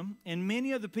Jerusalem, and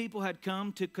many of the people had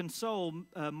come to console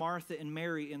Martha and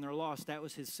Mary in their loss. That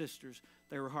was his sisters.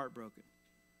 They were heartbroken.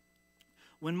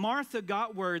 When Martha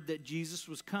got word that Jesus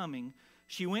was coming,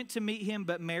 she went to meet him,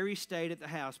 but Mary stayed at the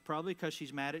house, probably because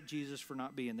she's mad at Jesus for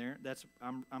not being there.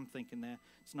 I'm thinking that.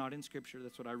 It's not in Scripture.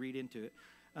 That's what I read into it.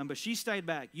 But she stayed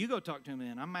back. You go talk to him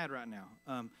then. I'm mad right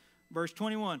now. Verse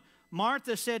 21,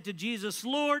 Martha said to Jesus,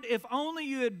 Lord, if only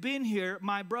you had been here,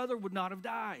 my brother would not have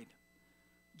died.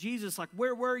 Jesus, like,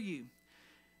 where were you?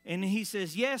 And he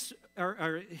says, yes,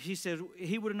 or he says,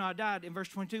 he would have not died in verse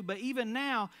 22. But even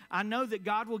now, I know that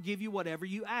God will give you whatever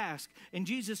you ask. And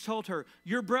Jesus told her,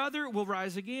 your brother will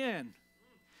rise again.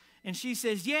 And she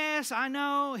says, yes, I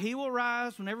know. He will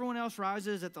rise when everyone else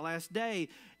rises at the last day.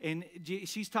 And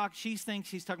she thinks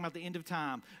he's talking about the end of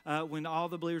time when all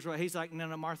the believers rise. He's like,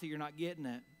 no, Martha, you're not getting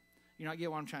it. You're not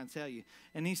getting what I'm trying to tell you.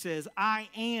 And he says, I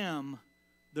am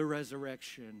the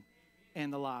resurrection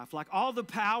and the life. Like all the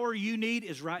power you need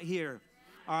is right here.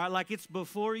 All right, like it's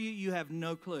before you. You have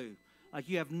no clue. Like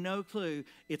you have no clue.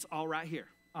 It's all right here.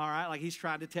 All right, like he's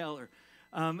trying to tell her.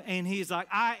 And he's like,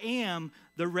 I am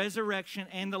the resurrection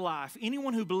and the life.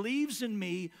 Anyone who believes in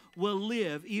me will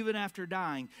live even after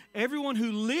dying. Everyone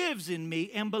who lives in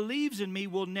me and believes in me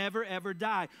will never, ever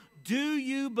die. Do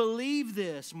you believe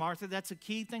this, Martha? That's a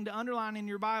key thing to underline in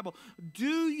your Bible.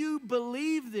 Do you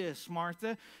believe this,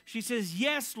 Martha? She says,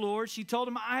 yes, Lord. She told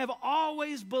him, I have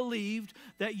always believed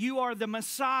that you are the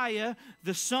Messiah,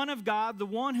 the Son of God, the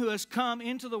one who has come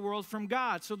into the world from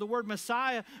God. So the word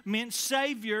Messiah meant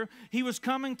Savior. He was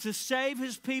coming to save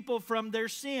his people from their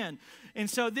sin. And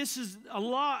so this is a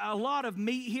lot of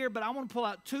meat here, but I want to pull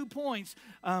out 2 points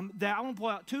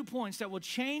that will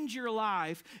change your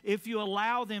life if you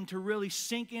allow them to really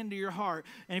sink into your heart.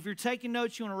 And if you're taking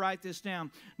notes, you want to write this down.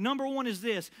 Number 1 is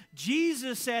this.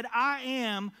 Jesus said, I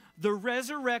am the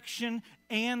resurrection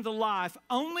and the life.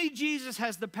 Only Jesus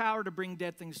has the power to bring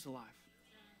dead things to life.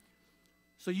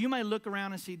 So you may look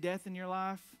around and see death in your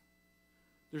life.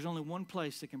 There's only one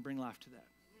place that can bring life to that.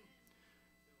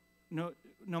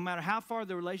 No matter how far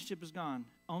the relationship has gone,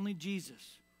 only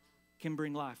Jesus can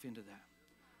bring life into that.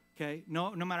 Okay?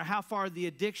 No matter how far the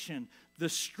addiction, the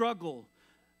struggle,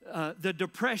 the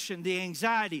depression, the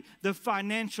anxiety, the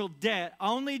financial debt,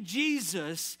 only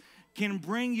Jesus can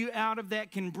bring you out of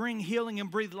that, can bring healing and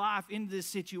breathe life into this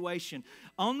situation.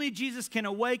 Only Jesus can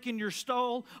awaken your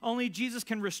soul. Only Jesus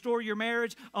can restore your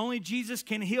marriage. Only Jesus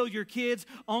can heal your kids.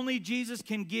 Only Jesus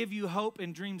can give you hope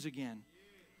and dreams again.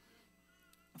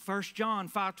 1 John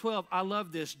 5:12, I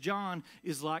love this. John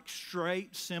is like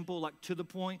straight, simple, like to the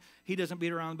point. He doesn't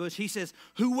beat around the bush. He says,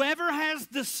 whoever has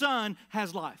the Son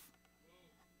has life.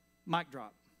 Mic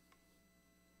drop.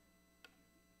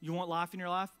 You want life in your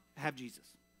life? Have Jesus.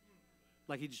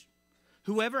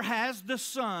 Whoever has the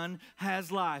Son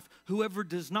has life. Whoever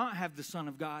does not have the Son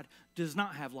of God does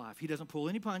not have life. He doesn't pull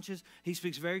any punches. He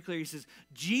speaks very clear. He says,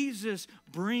 Jesus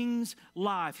brings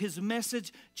life. His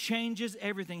message changes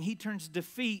everything. He turns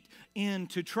defeat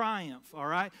into triumph, all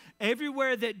right?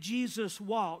 Everywhere that Jesus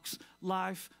walks,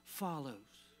 life follows.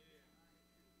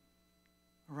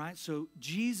 All right, so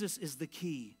Jesus is the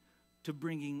key to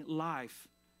bringing life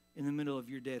in the middle of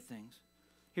your dead things.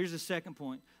 Here's the second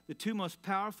point. The 2 most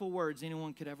powerful words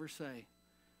anyone could ever say.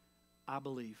 I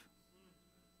believe.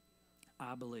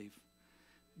 I believe.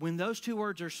 When those 2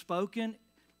 words are spoken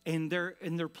and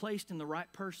they're placed in the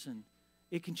right person,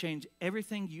 it can change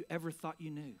everything you ever thought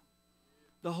you knew.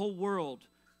 The whole world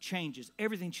changes.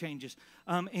 Everything changes.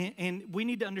 And we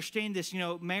need to understand this. You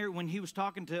know, Mary, when he was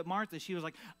talking to Martha, she was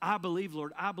like, I believe,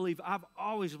 Lord. I believe. I've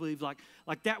always believed. Like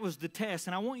that was the test.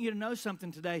 And I want you to know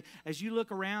something today. As you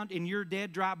look around in your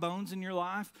dead, dry bones in your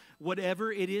life,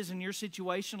 whatever it is in your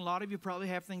situation, a lot of you probably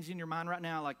have things in your mind right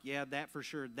now like, yeah, that for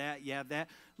sure, that, yeah, that.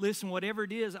 Listen, whatever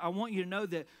it is, I want you to know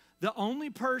that the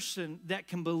only person that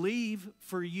can believe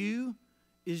for you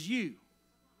is you.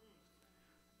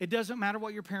 It doesn't matter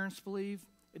what your parents believe.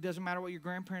 It doesn't matter what your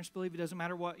grandparents believe. It doesn't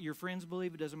matter what your friends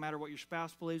believe. It doesn't matter what your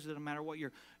spouse believes. It doesn't matter what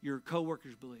your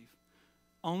coworkers believe.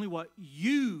 Only what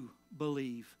you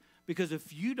believe. Because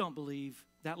if you don't believe,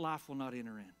 that life will not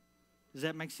enter in. Does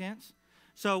that make sense?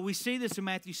 So we see this in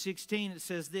Matthew 16. It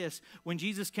says this: when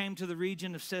Jesus came to the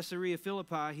region of Caesarea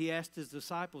Philippi, he asked his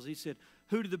disciples, he said,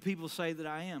 "Who do the people say that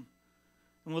I am?"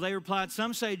 And well, they replied,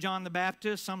 "Some say John the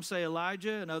Baptist, some say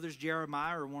Elijah, and others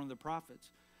Jeremiah or one of the prophets."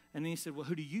 And then he said, "Well,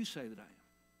 who do you say that I am?"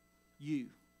 You.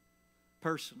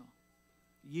 Personal.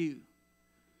 You.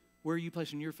 Where are you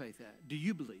placing your faith at? Do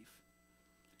you believe?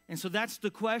 And so that's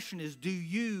the question, is do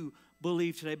you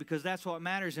believe today? Because that's what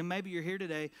matters. And maybe you're here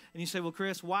today and you say, "Well,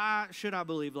 Chris, why should I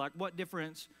believe? Like, what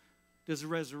difference does the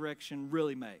resurrection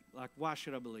really make? Like, why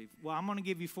should I believe?" Well, I'm going to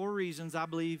give you 4 reasons I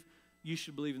believe you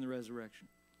should believe in the resurrection.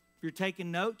 If you're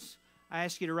taking notes, I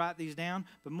ask you to write these down.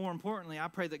 But more importantly, I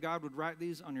pray that God would write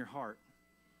these on your heart.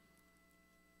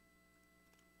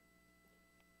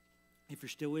 If you're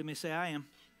still with me, say, "I am."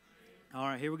 All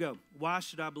right, here we go. Why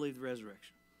should I believe the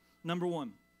resurrection? Number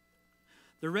 1,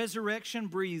 the resurrection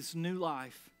breathes new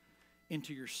life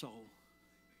into your soul.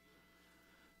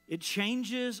 It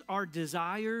changes our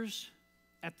desires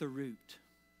at the root.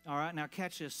 All right, now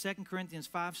catch this. 2 Corinthians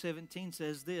 5:17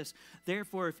 says this: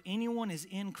 "Therefore, if anyone is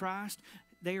in Christ,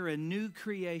 they are a new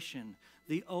creation.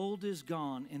 The old is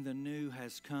gone and the new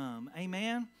has come."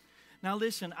 Amen? Now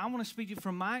listen, I want to speak to you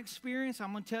from my experience.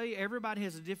 I'm going to tell you, everybody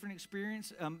has a different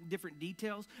experience, different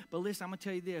details. But listen, I'm going to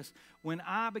tell you this. When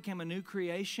I became a new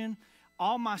creation,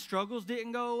 all my struggles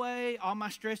didn't go away. All my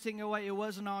stress didn't go away. It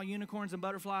wasn't all unicorns and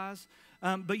butterflies.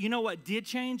 But you know what did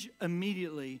change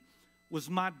immediately was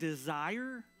my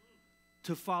desire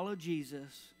to follow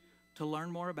Jesus, to learn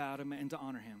more about him, and to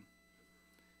honor him.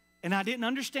 And I didn't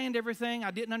understand everything. I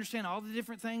didn't understand all the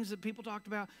different things that people talked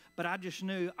about. But I just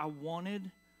knew I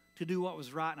wanted to do what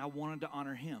was right, and I wanted to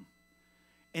honor him.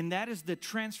 And that is the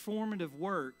transformative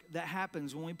work that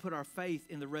happens when we put our faith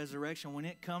in the resurrection, when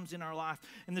it comes in our life.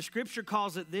 And the scripture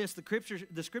calls it this.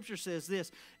 The scripture says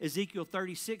this. Ezekiel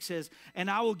 36 says,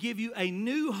 "And I will give you a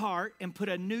new heart and put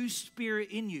a new spirit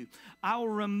in you. I will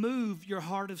remove your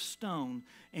heart of stone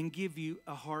and give you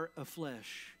a heart of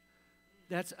flesh."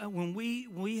 That's when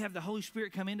we have the Holy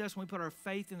Spirit come into us, when we put our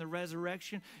faith in the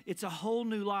resurrection, it's a whole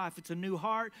new life. It's a new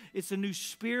heart. It's a new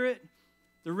spirit.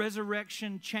 The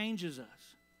resurrection changes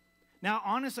us. Now,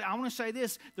 honestly, I want to say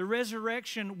this. The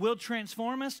resurrection will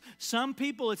transform us. Some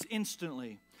people, it's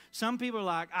instantly. Some people are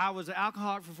like, "I was an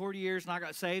alcoholic for 40 years and I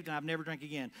got saved and I've never drank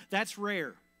again." That's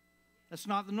rare. That's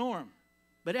not the norm.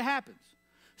 But it happens.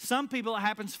 Some people, it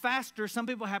happens faster. Some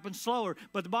people, it happens slower.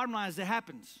 But the bottom line is it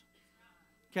happens.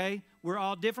 Okay? We're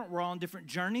all different. We're all on different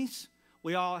journeys.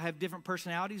 We all have different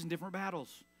personalities and different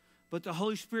battles. But the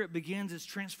Holy Spirit begins its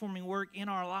transforming work in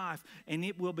our life, and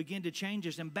it will begin to change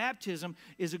us. And baptism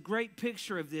is a great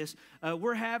picture of this.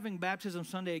 We're having Baptism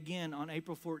Sunday again on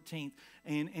April 14th.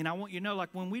 And I want you to know,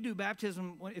 like, when we do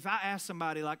baptism, if I ask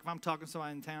somebody, like, if I'm talking to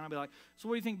somebody in town, I'll be like, "So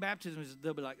what do you think baptism is?"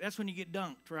 They'll be like, "That's when you get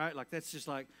dunked," right? Like, that's just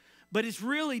like... But it's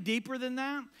really deeper than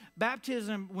that.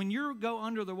 Baptism, when you go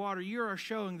under the water, you are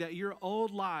showing that your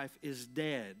old life is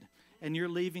dead, and you're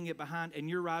leaving it behind, and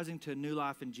you're rising to a new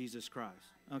life in Jesus Christ.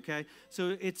 Okay?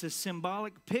 So it's a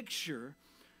symbolic picture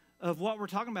of what we're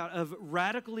talking about, of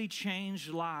radically changed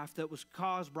life that was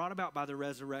brought about by the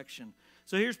resurrection.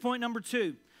 So here's point number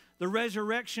 2. The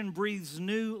resurrection breathes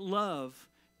new love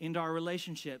into our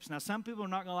relationships. Now, some people are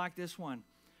not going to like this one,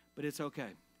 but it's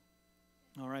okay.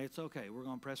 All right, it's okay. We're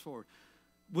going to press forward.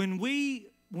 When we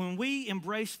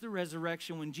embrace the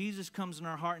resurrection, when Jesus comes in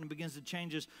our heart and begins to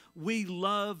change us, we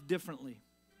love differently.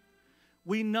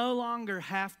 We no longer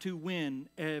have to win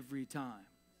every time.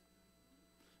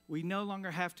 We no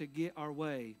longer have to get our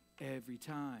way every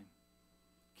time.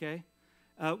 Okay?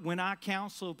 When I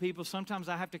counsel people, sometimes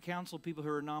I have to counsel people who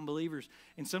are non-believers,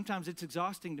 and sometimes it's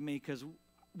exhausting to me because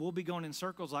we'll be going in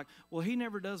circles like, "Well, he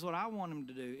never does what I want him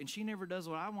to do, and she never does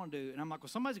what I want to do." And I'm like, "Well,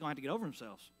 somebody's going to have to get over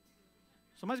themselves.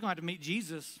 Somebody's going to have to meet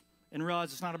Jesus and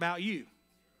realize it's not about you.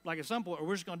 Like at some point, or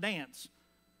we're just going to dance."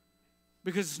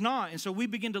 Because it's not. And so we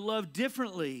begin to love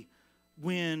differently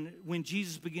when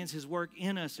Jesus begins his work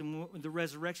in us and when the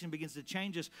resurrection begins to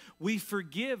change us. We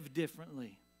forgive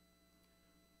differently.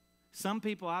 Some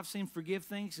people I've seen forgive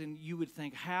things, and you would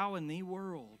think, how in the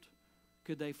world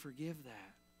could they forgive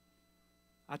that?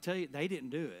 I tell you, they didn't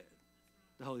do it.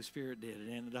 The Holy Spirit did it,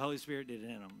 and the Holy Spirit did it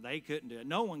in them. They couldn't do it.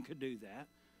 No one could do that,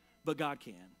 but God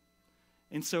can.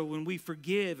 And so when we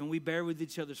forgive and we bear with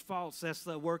each other's faults, that's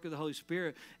the work of the Holy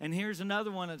Spirit. And here's another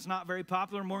one that's not very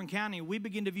popular in Morgan County. We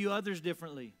begin to view others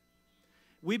differently.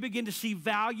 We begin to see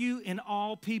value in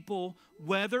all people,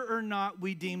 whether or not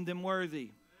we deem them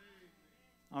worthy.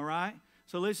 All right?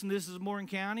 So listen, this is Morgan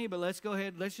County, but let's go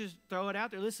ahead. Let's just throw it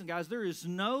out there. Listen, guys, there is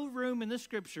no room in the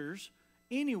Scriptures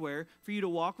anywhere for you to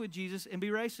walk with Jesus and be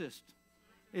racist.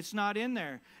 It's not in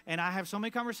there. And I have so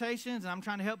many conversations, and I'm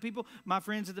trying to help people. My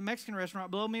friends at the Mexican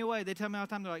restaurant blow me away. They tell me all the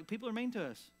time, they're like, people are mean to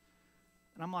us.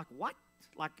 And I'm like, what?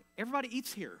 Like, everybody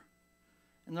eats here.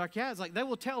 And they're like, yeah. It's like, they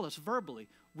will tell us verbally,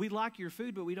 we like your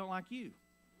food, but we don't like you.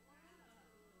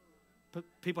 But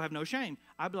people have no shame.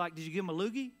 I'd be like, did you give them a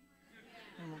loogie?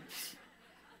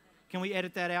 Can we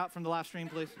edit that out from the live stream,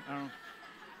 please? I don't know.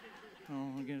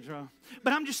 I'm getting in trouble.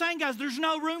 But I'm just saying, guys, there's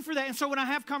no room for that. And so when I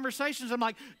have conversations, I'm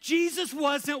like, Jesus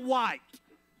wasn't white.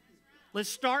 Let's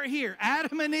start here.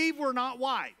 Adam and Eve were not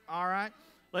white, all right?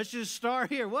 Let's just start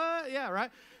here. What? Yeah, right?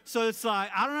 So it's like,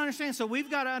 I don't understand. So we've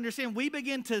got to understand. We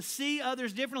begin to see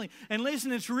others differently. And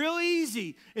listen, it's real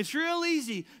easy. It's real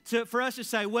easy for us to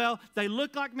say, well, they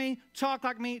look like me, talk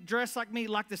like me, dress like me,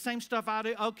 like the same stuff I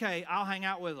do. Okay, I'll hang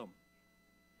out with them.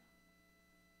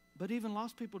 But even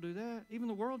lost people do that. Even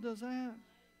the world does that.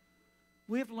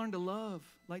 We have to learn to love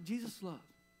like Jesus loved.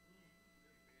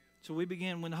 So we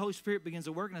begin, when the Holy Spirit begins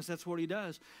to work in us, that's what he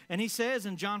does. And he says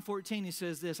in John 14, he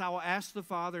says this, I will ask the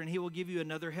Father, and he will give you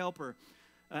another helper,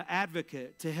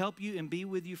 advocate, to help you and be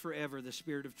with you forever, the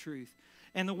Spirit of truth.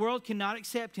 And the world cannot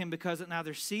accept him because it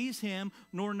neither sees him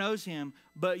nor knows him,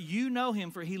 but you know him,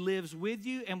 for he lives with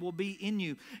you and will be in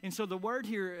you. And so the word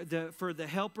here for the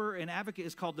helper and advocate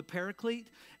is called the paraclete,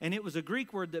 and it was a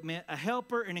Greek word that meant a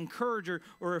helper, an encourager,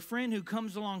 or a friend who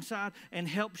comes alongside and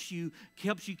helps you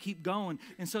keep going.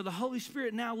 And so the Holy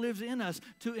Spirit now lives in us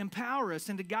to empower us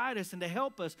and to guide us and to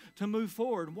help us to move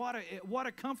forward. What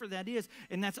a comfort that is,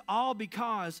 and that's all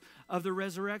because of the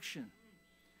resurrection.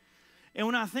 And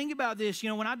when I think about this,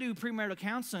 when I do premarital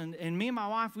counseling, and me and my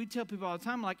wife, we tell people all the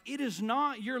time, like, it is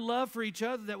not your love for each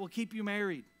other that will keep you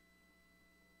married.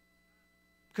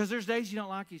 Because there's days you don't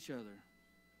like each other.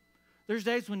 There's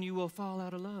days when you will fall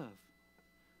out of love.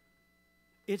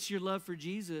 It's your love for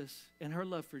Jesus and her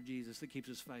love for Jesus that keeps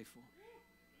us faithful.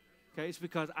 Okay, it's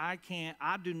because I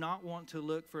do not want to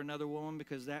look for another woman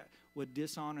because that would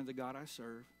dishonor the God I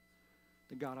serve,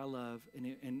 the God I love,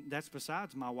 and that's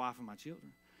besides my wife and my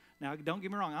children. Now, don't get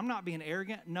me wrong. I'm not being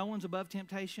arrogant. No one's above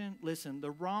temptation. Listen,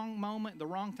 the wrong moment, the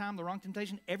wrong time, the wrong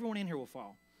temptation, everyone in here will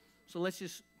fall. So let's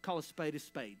just call a spade,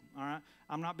 all right?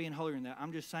 I'm not being holier than that.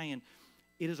 I'm just saying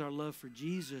it is our love for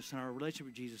Jesus and our relationship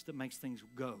with Jesus that makes things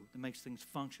go, that makes things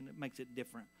function, that makes it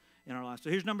different in our lives.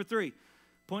 So here's number 3.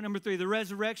 Point number 3, the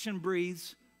resurrection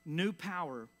breathes new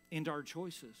power into our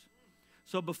choices.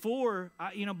 So before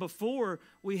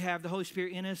we have the Holy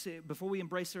Spirit in us, before we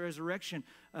embrace the resurrection,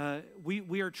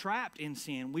 we are trapped in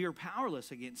sin. We are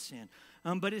powerless against sin.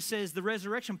 But it says the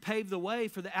resurrection paved the way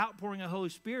for the outpouring of the Holy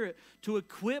Spirit to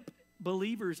equip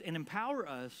believers and empower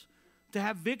us to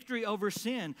have victory over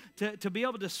sin, to be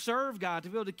able to serve God, to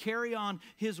be able to carry on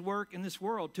his work in this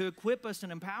world, to equip us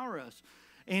and empower us.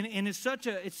 And it's such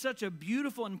a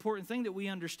beautiful and important thing that we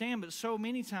understand, but so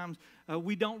many times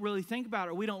we don't really think about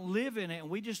it. We don't live in it, and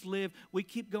we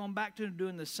keep going back to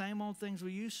doing the same old things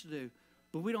we used to do,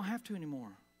 but we don't have to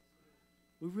anymore.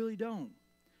 We really don't.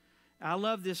 I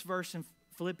love this verse in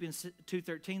Philippians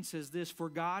 2:13 says this, for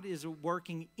God is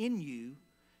working in you,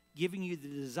 giving you the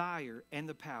desire and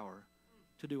the power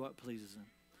to do what pleases him.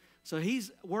 So he's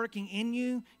working in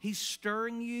you, he's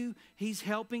stirring you, he's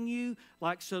helping you,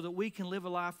 so that we can live a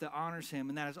life that honors him,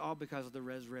 and that is all because of the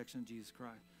resurrection of Jesus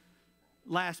Christ.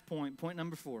 Last point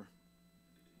number 4.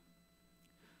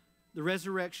 The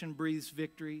resurrection breathes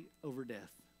victory over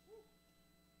death.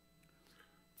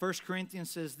 1 Corinthians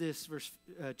says this,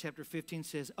 chapter 15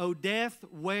 says, O death,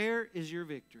 where is your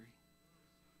victory?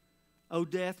 O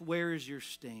death, where is your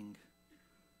sting?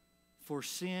 For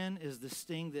sin is the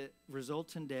sting that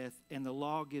results in death, and the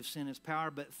law gives sin its power.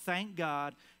 But thank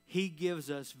God, he gives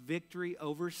us victory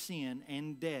over sin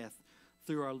and death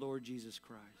through our Lord Jesus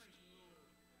Christ.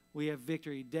 We have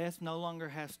victory. Death no longer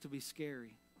has to be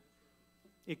scary.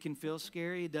 It can feel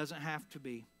scary. It doesn't have to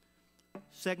be.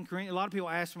 2 Corinthians, a lot of people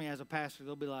ask me as a pastor,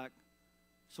 they'll be like,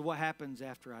 so what happens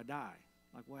after I die?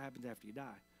 Like, what happens after you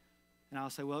die? And I'll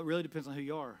say, well, it really depends on who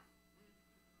you are.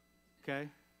 Okay?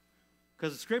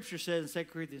 Because the scripture says in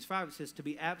 2 Corinthians 5, it says to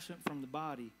be absent from the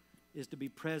body is to be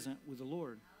present with the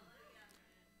Lord.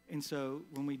 And so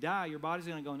when we die, your body's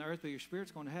going to go on the earth, but your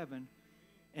spirit's going to heaven.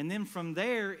 And then from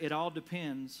there, it all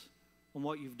depends on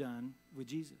what you've done with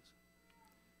Jesus.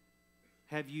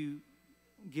 Have you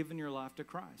given your life to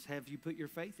Christ? Have you put your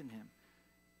faith in him?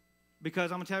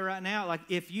 Because I'm going to tell you right now, like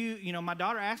if my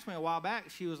daughter asked me a while back,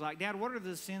 she was like, Dad, what are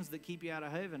the sins that keep you out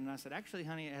of heaven? And I said, actually,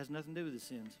 honey, it has nothing to do with the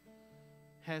sins.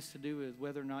 Has to do with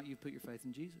whether or not you put your faith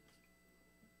in Jesus.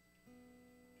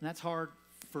 And that's hard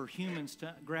for humans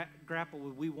to grapple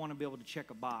with. We want to be able to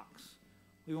check a box.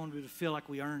 We want to be able to feel like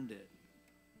we earned it.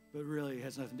 But really, it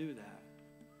has nothing to do with that.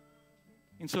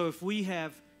 And so if we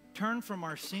have turned from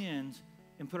our sins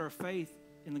and put our faith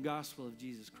in the gospel of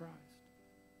Jesus Christ,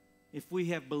 if we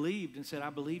have believed and said,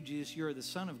 I believe, Jesus, you are the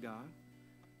Son of God.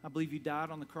 I believe you died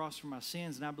on the cross for my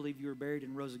sins, and I believe you were buried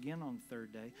and rose again on the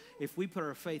third day. If we put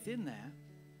our faith in that,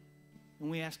 and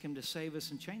we ask him to save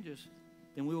us and change us,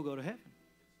 then we will go to heaven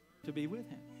to be with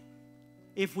him.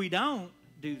 If we don't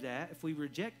do that, if we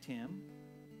reject him,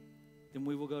 then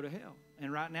we will go to hell.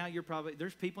 And right now,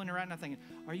 there's people in there right now thinking,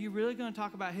 are you really going to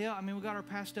talk about hell? I mean, we got our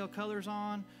pastel colors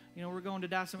on. You know, we're going to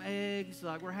dye some eggs.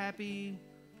 Like, we're happy.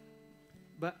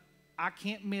 But I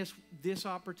can't miss this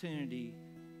opportunity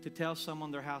to tell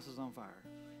someone their house is on fire.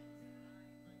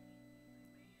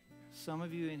 Some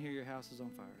of you in here, your house is on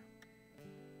fire.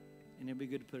 And it'd be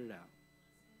good to put it out.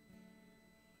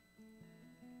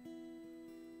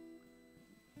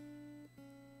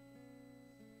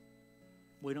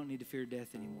 We don't need to fear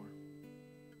death anymore.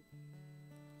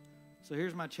 So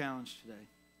here's my challenge today.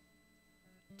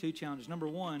 2 challenges. Number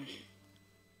 1,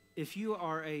 if you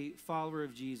are a follower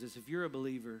of Jesus, if you're a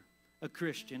believer, a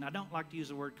Christian. I don't like to use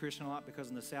the word Christian a lot because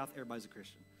in the South, everybody's a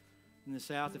Christian. In the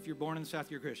South, if you're born in the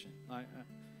South, you're a Christian.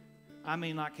 I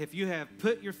mean, like, if you have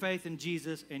put your faith in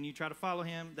Jesus and you try to follow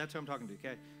him, that's who I'm talking to,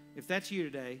 okay? If that's you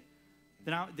today,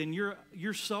 then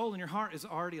your soul and your heart is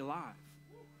already alive.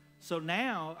 So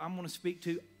now I'm going to speak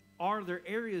to, are there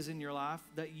areas in your life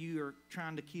that you are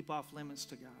trying to keep off limits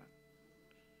to God?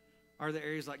 Are there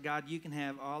areas like, God, you can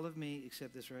have all of me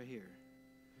except this right here?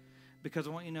 Because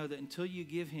I want you to know that until you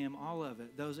give him all of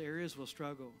it, those areas will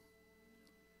struggle.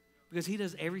 Because he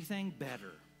does everything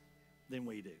better than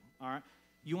we do, all right?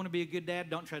 You want to be a good dad?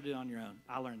 Don't try to do it on your own.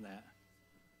 I learned that.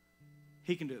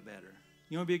 He can do it better.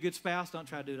 You want to be a good spouse? Don't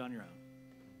try to do it on your own.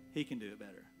 He can do it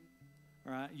better,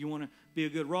 all right? You want to be a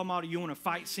good role model? You want to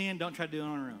fight sin? Don't try to do it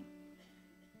on your own.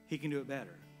 He can do it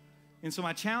better. And so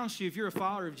my challenge to you, if you're a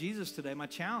follower of Jesus today, my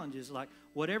challenge is like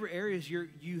whatever areas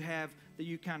you have that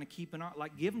you kind of keep in,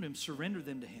 like give them to him, surrender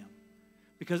them to him.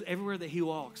 Because everywhere that he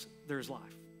walks, there's life.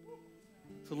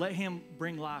 So let him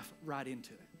bring life right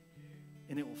into it,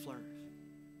 and it will flourish.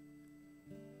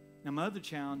 Now my other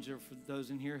challenge are for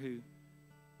those in here who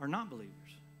are not believers.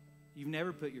 You've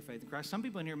never put your faith in Christ. Some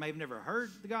people in here may have never heard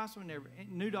the gospel, never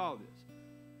knew to all this.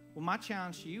 Well, my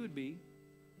challenge to you would be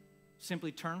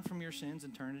simply turn from your sins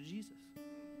and turn to Jesus.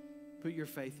 Put your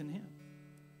faith in him.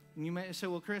 And you may say,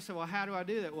 well, Chris, well, how do I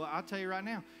do that? Well, I'll tell you right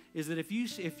now, is that if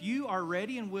you are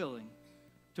ready and willing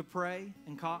to pray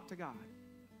and call out to God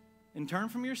and turn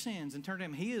from your sins and turn to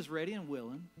him, he is ready and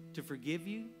willing to forgive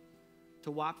you, to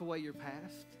wipe away your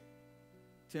past,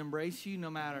 to embrace you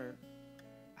no matter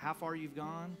how far you've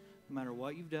gone, no matter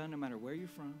what you've done, no matter where you're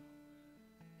from.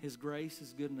 His grace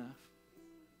is good enough.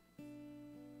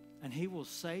 And he will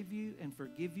save you and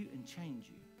forgive you and change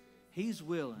you. He's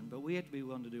willing, but we have to be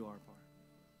willing to do our part.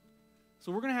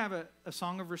 So we're going to have a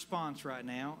song of response right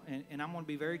now, and I'm going to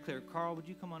be very clear. Carl, would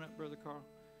you come on up, Brother Carl?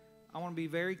 I want to be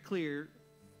very clear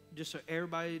just so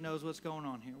everybody knows what's going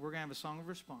on here. We're going to have a song of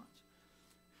response.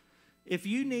 If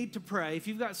you need to pray, if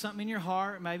you've got something in your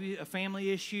heart, maybe a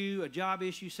family issue, a job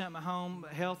issue, something at home,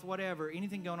 health, whatever,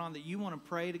 anything going on that you want to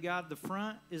pray to God, the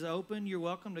front is open. You're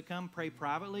welcome to come pray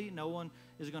privately. No one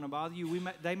is going to bother you.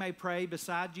 They may pray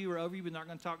beside you or over you, but not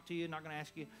going to talk to you, not going to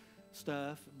ask you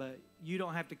stuff, but you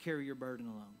don't have to carry your burden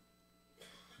alone.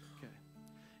 Okay.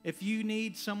 If you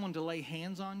need someone to lay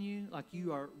hands on you, like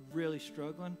you are really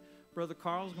struggling, Brother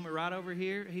Carl's going to be right over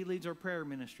here. He leads our prayer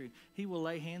ministry. He will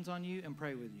lay hands on you and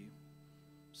pray with you.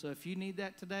 So if you need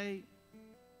that today,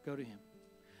 go to him.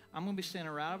 I'm going to be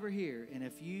standing right over here, and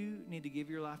if you need to give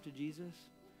your life to Jesus,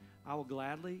 I will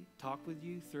gladly talk with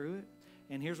you through it.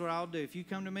 And here's what I'll do. If you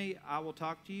come to me, I will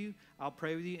talk to you, I'll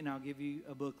pray with you, and I'll give you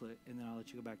a booklet, and then I'll let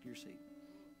you go back to your seat.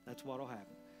 That's what will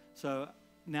happen. So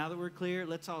now that we're clear,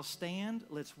 let's all stand,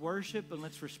 let's worship, and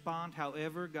let's respond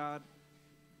however God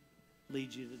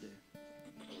leads you to do.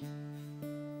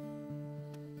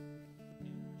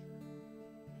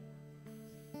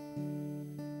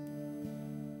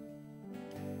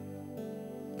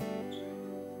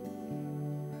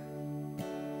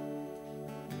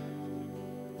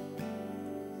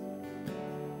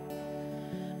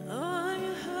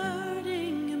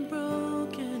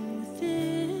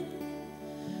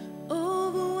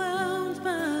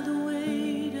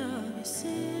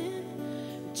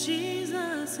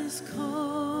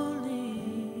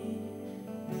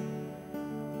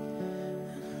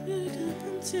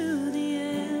 To the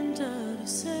end of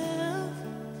yourself,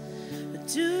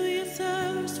 do you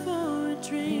thirst for a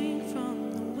drink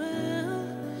from the well?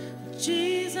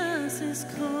 Jesus is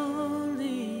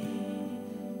calling.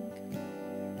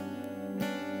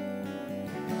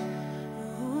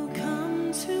 Oh,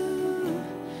 come to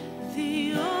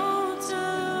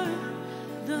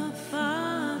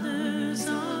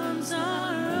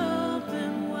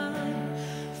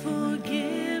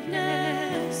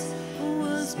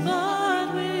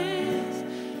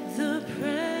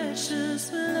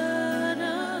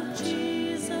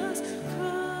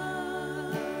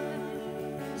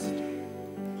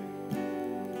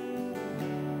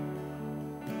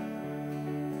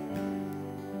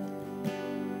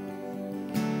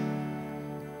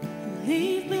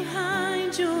Leave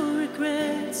behind your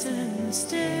regrets and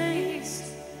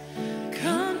mistakes.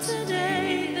 Come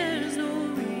today, there's no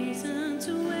reason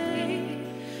to wait.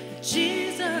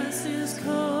 Jesus is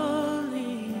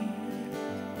calling.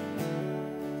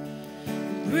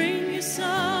 Bring your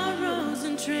sorrows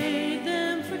and trade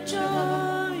them for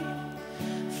joy.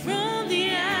 From the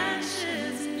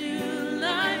ashes, a new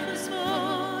life is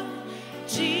born.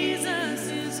 Jesus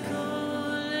is calling.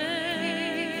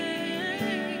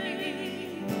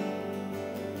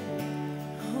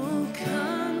 Oh,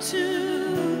 come to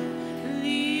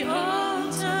the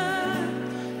altar.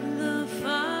 The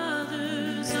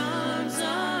Father's arms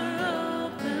are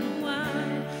open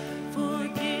wide.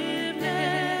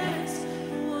 Forgiveness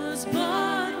was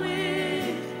bought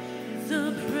with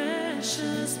the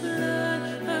precious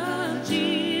blood of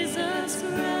Jesus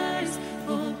Christ.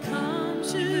 Oh, come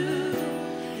to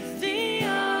the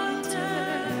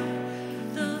altar.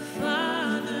 The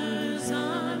Father's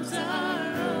arms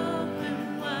are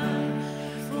open wide.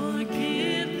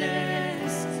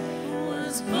 Forgiveness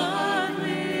was bought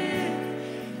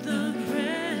with the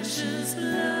precious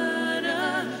blood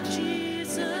of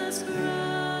Jesus Christ.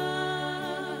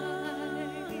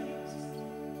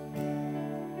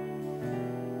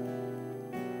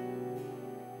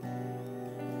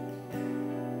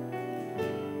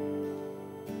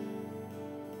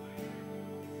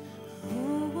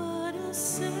 Oh, what a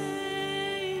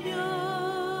Savior!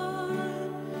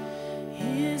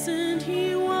 Isn't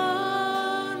He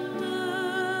wonderful?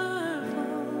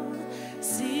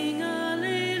 Sing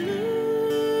hallelujah!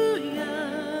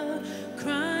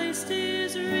 Christ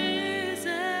is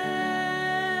risen.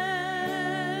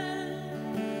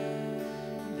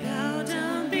 Bow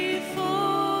down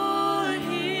before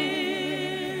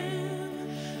Him,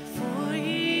 for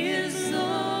He is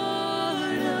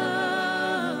Lord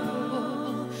of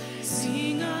all.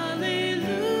 Sing hallelujah!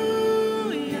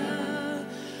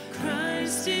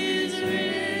 Christ is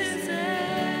risen.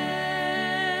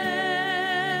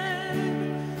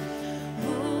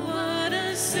 Oh, what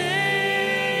a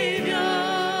Savior!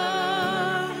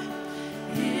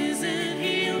 Isn't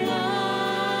He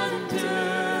wonderful?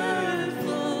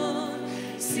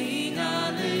 Sing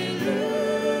hallelujah!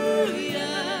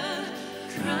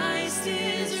 Christ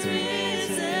is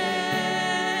risen.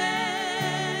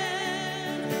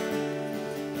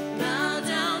 Bow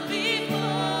down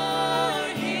before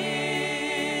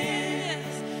Him,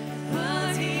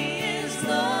 for He is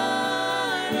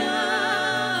Lord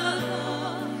of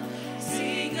all.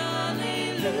 Sing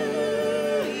hallelujah!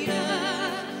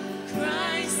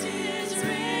 Christ is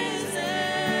risen.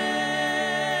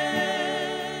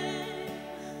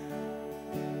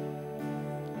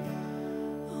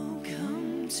 Oh,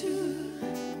 come to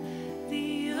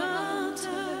the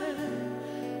altar.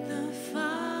 The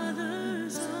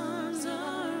Father's arms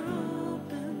are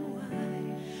open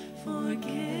wide.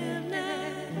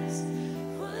 Forgiveness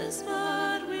was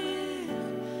bought with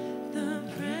the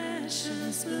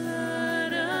precious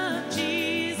blood of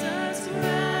Jesus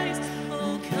Christ.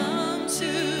 Oh, come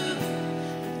to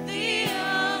the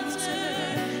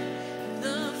altar.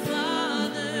 The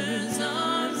Father's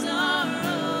arms are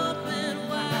open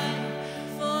wide.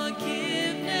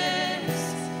 Forgiveness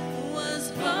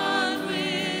was bought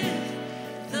with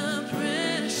the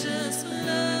precious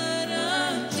blood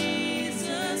of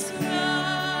Jesus Christ.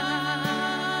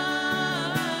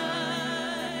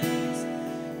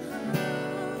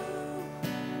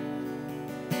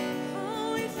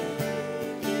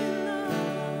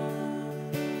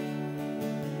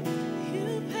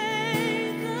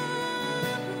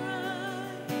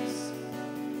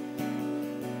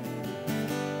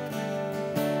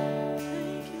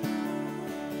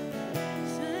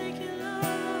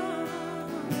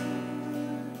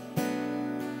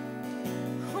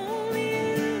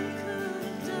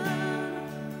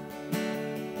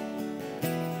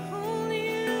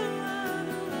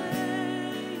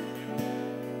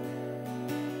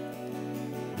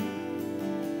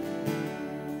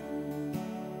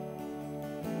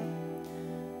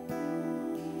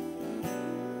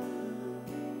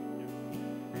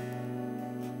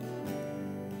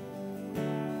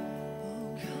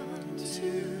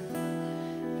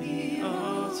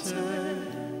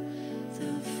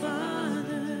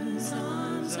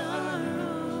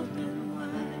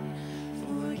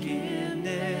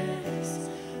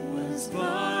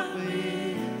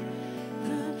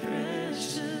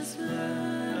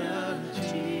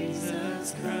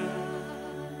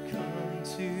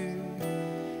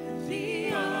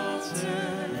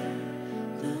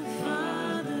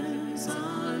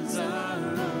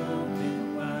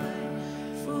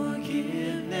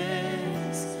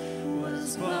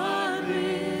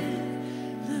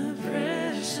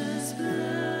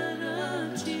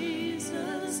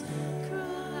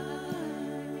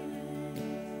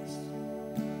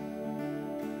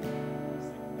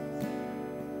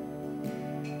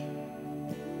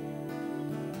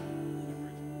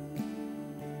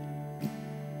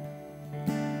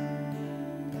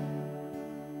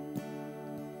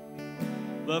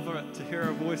 Love to hear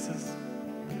our voices.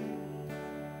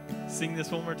 Sing this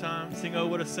one more time. Sing, "Oh,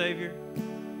 what a Savior."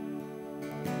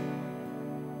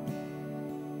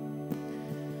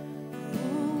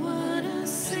 Oh, what a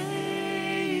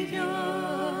Savior,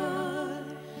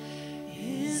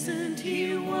 isn't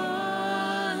He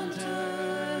wonderful?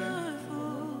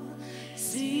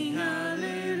 Sing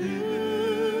hallelujah,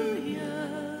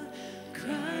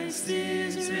 Christ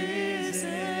is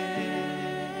risen.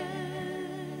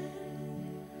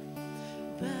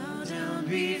 Bow down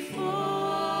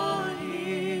before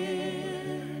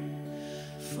Him,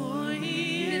 for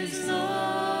He is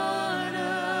Lord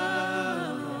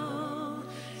of all.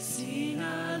 Sing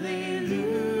hallelujah,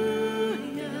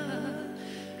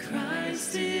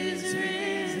 Christ is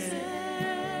risen.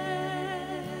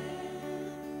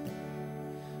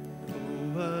 Oh,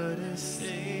 what a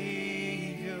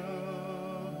Savior,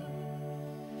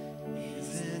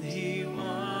 isn't He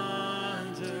wonderful?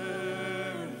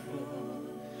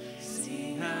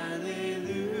 Sing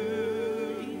hallelujah,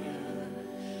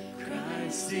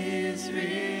 Christ is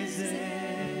risen.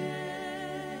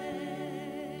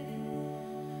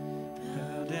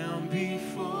 Bow down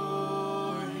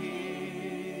before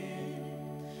Him,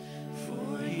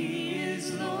 for He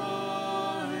is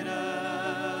Lord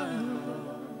of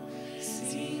all.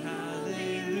 Sing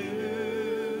hallelujah,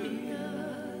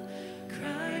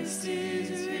 Christ is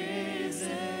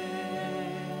risen.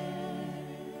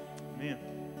 Man.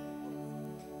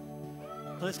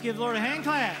 Let's give the Lord a hand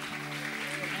clap.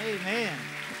 Amen.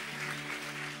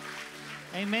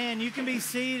 Amen. You can be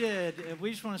seated.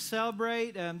 We just want to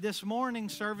celebrate. This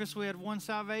morning's service, we had one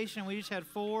salvation. We just had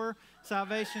 4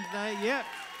 salvations today. Yep.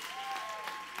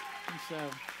 And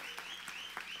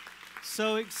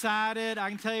so excited. I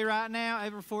can tell you right now,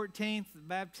 April 14th,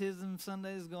 Baptism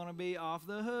Sunday is going to be off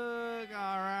the hook.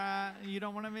 All right. You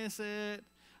don't want to miss it.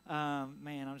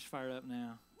 Man, I'm just fired up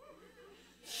now.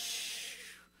 If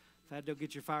I had to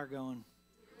get your fire going,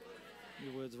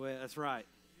 your wood's wet. That's right.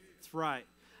 That's right.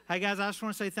 Hey, guys, I just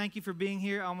want to say thank you for being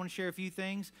here. I want to share a few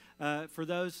things for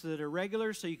those that are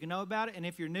regulars so you can know about it. And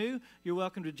if you're new, you're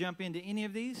welcome to jump into any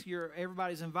of these.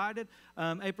 Everybody's invited.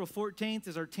 April 14th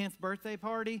is our 10th birthday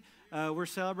party. We're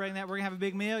celebrating that. We're going to have a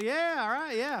big meal. Yeah, all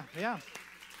right, yeah.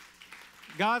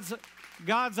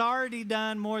 God's already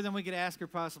done more than we could ask or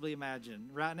possibly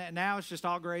imagine. Right now it's just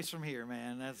all grace from here,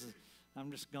 man. I'm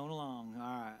just going along.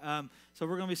 All right. So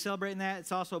we're going to be celebrating that.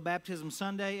 It's also Baptism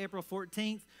Sunday, April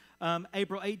 14th.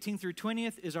 April 18th through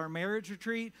 20th is our marriage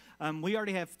retreat. We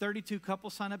already have 32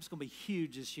 couples sign up. It's going to be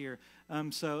huge this year.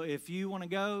 So if you want to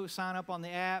go, sign up on the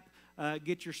app.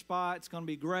 Get your spot. It's going to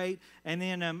be great. And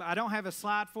then I don't have a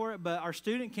slide for it, but our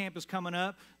student camp is coming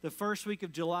up the first week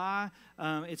of July.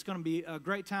 It's going to be a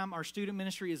great time. Our student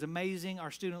ministry is amazing.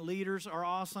 Our student leaders are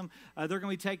awesome. They're going to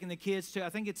be taking the kids to, I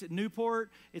think it's at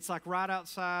Newport. It's like right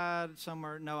outside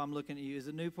somewhere. No, I'm looking at you. Is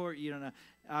it Newport? You don't know.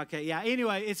 Okay, yeah.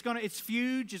 Anyway, it's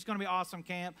huge. It's going to be awesome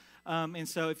camp. And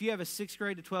so if you have a 6th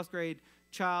grade to 12th grade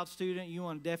child, student, you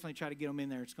want to definitely try to get them in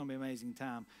there. It's going to be an amazing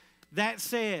time. That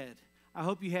said, I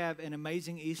hope you have an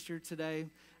amazing Easter today.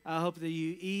 I hope that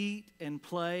you eat and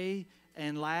play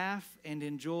and laugh and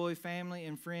enjoy family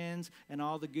and friends and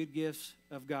all the good gifts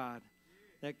of God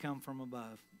that come from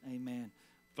above. Amen.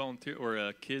 Volunteer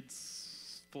or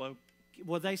kids flow?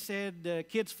 Well, they said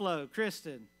kids flow.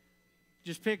 Kristen,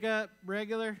 just pick up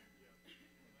regular?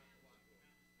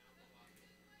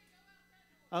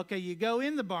 Okay, you go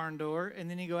in the barn door, and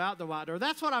then you go out the white door.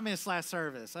 That's what I missed last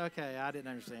service. Okay, I didn't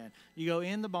understand. You go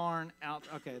in the barn, out.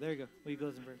 Okay, there you go. Will you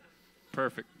close in prayer?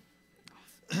 Perfect.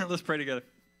 Let's pray together.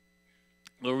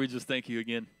 Lord, we just thank you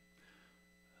again.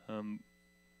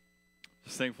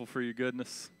 Just thankful for your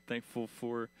goodness. Thankful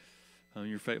for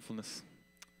your faithfulness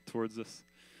towards us.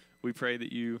 We pray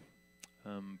that you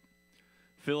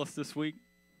fill us this week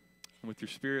with your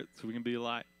Spirit so we can be a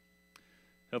light.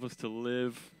 Help us to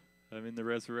live in the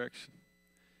resurrection.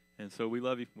 And so we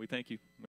love you. We thank you.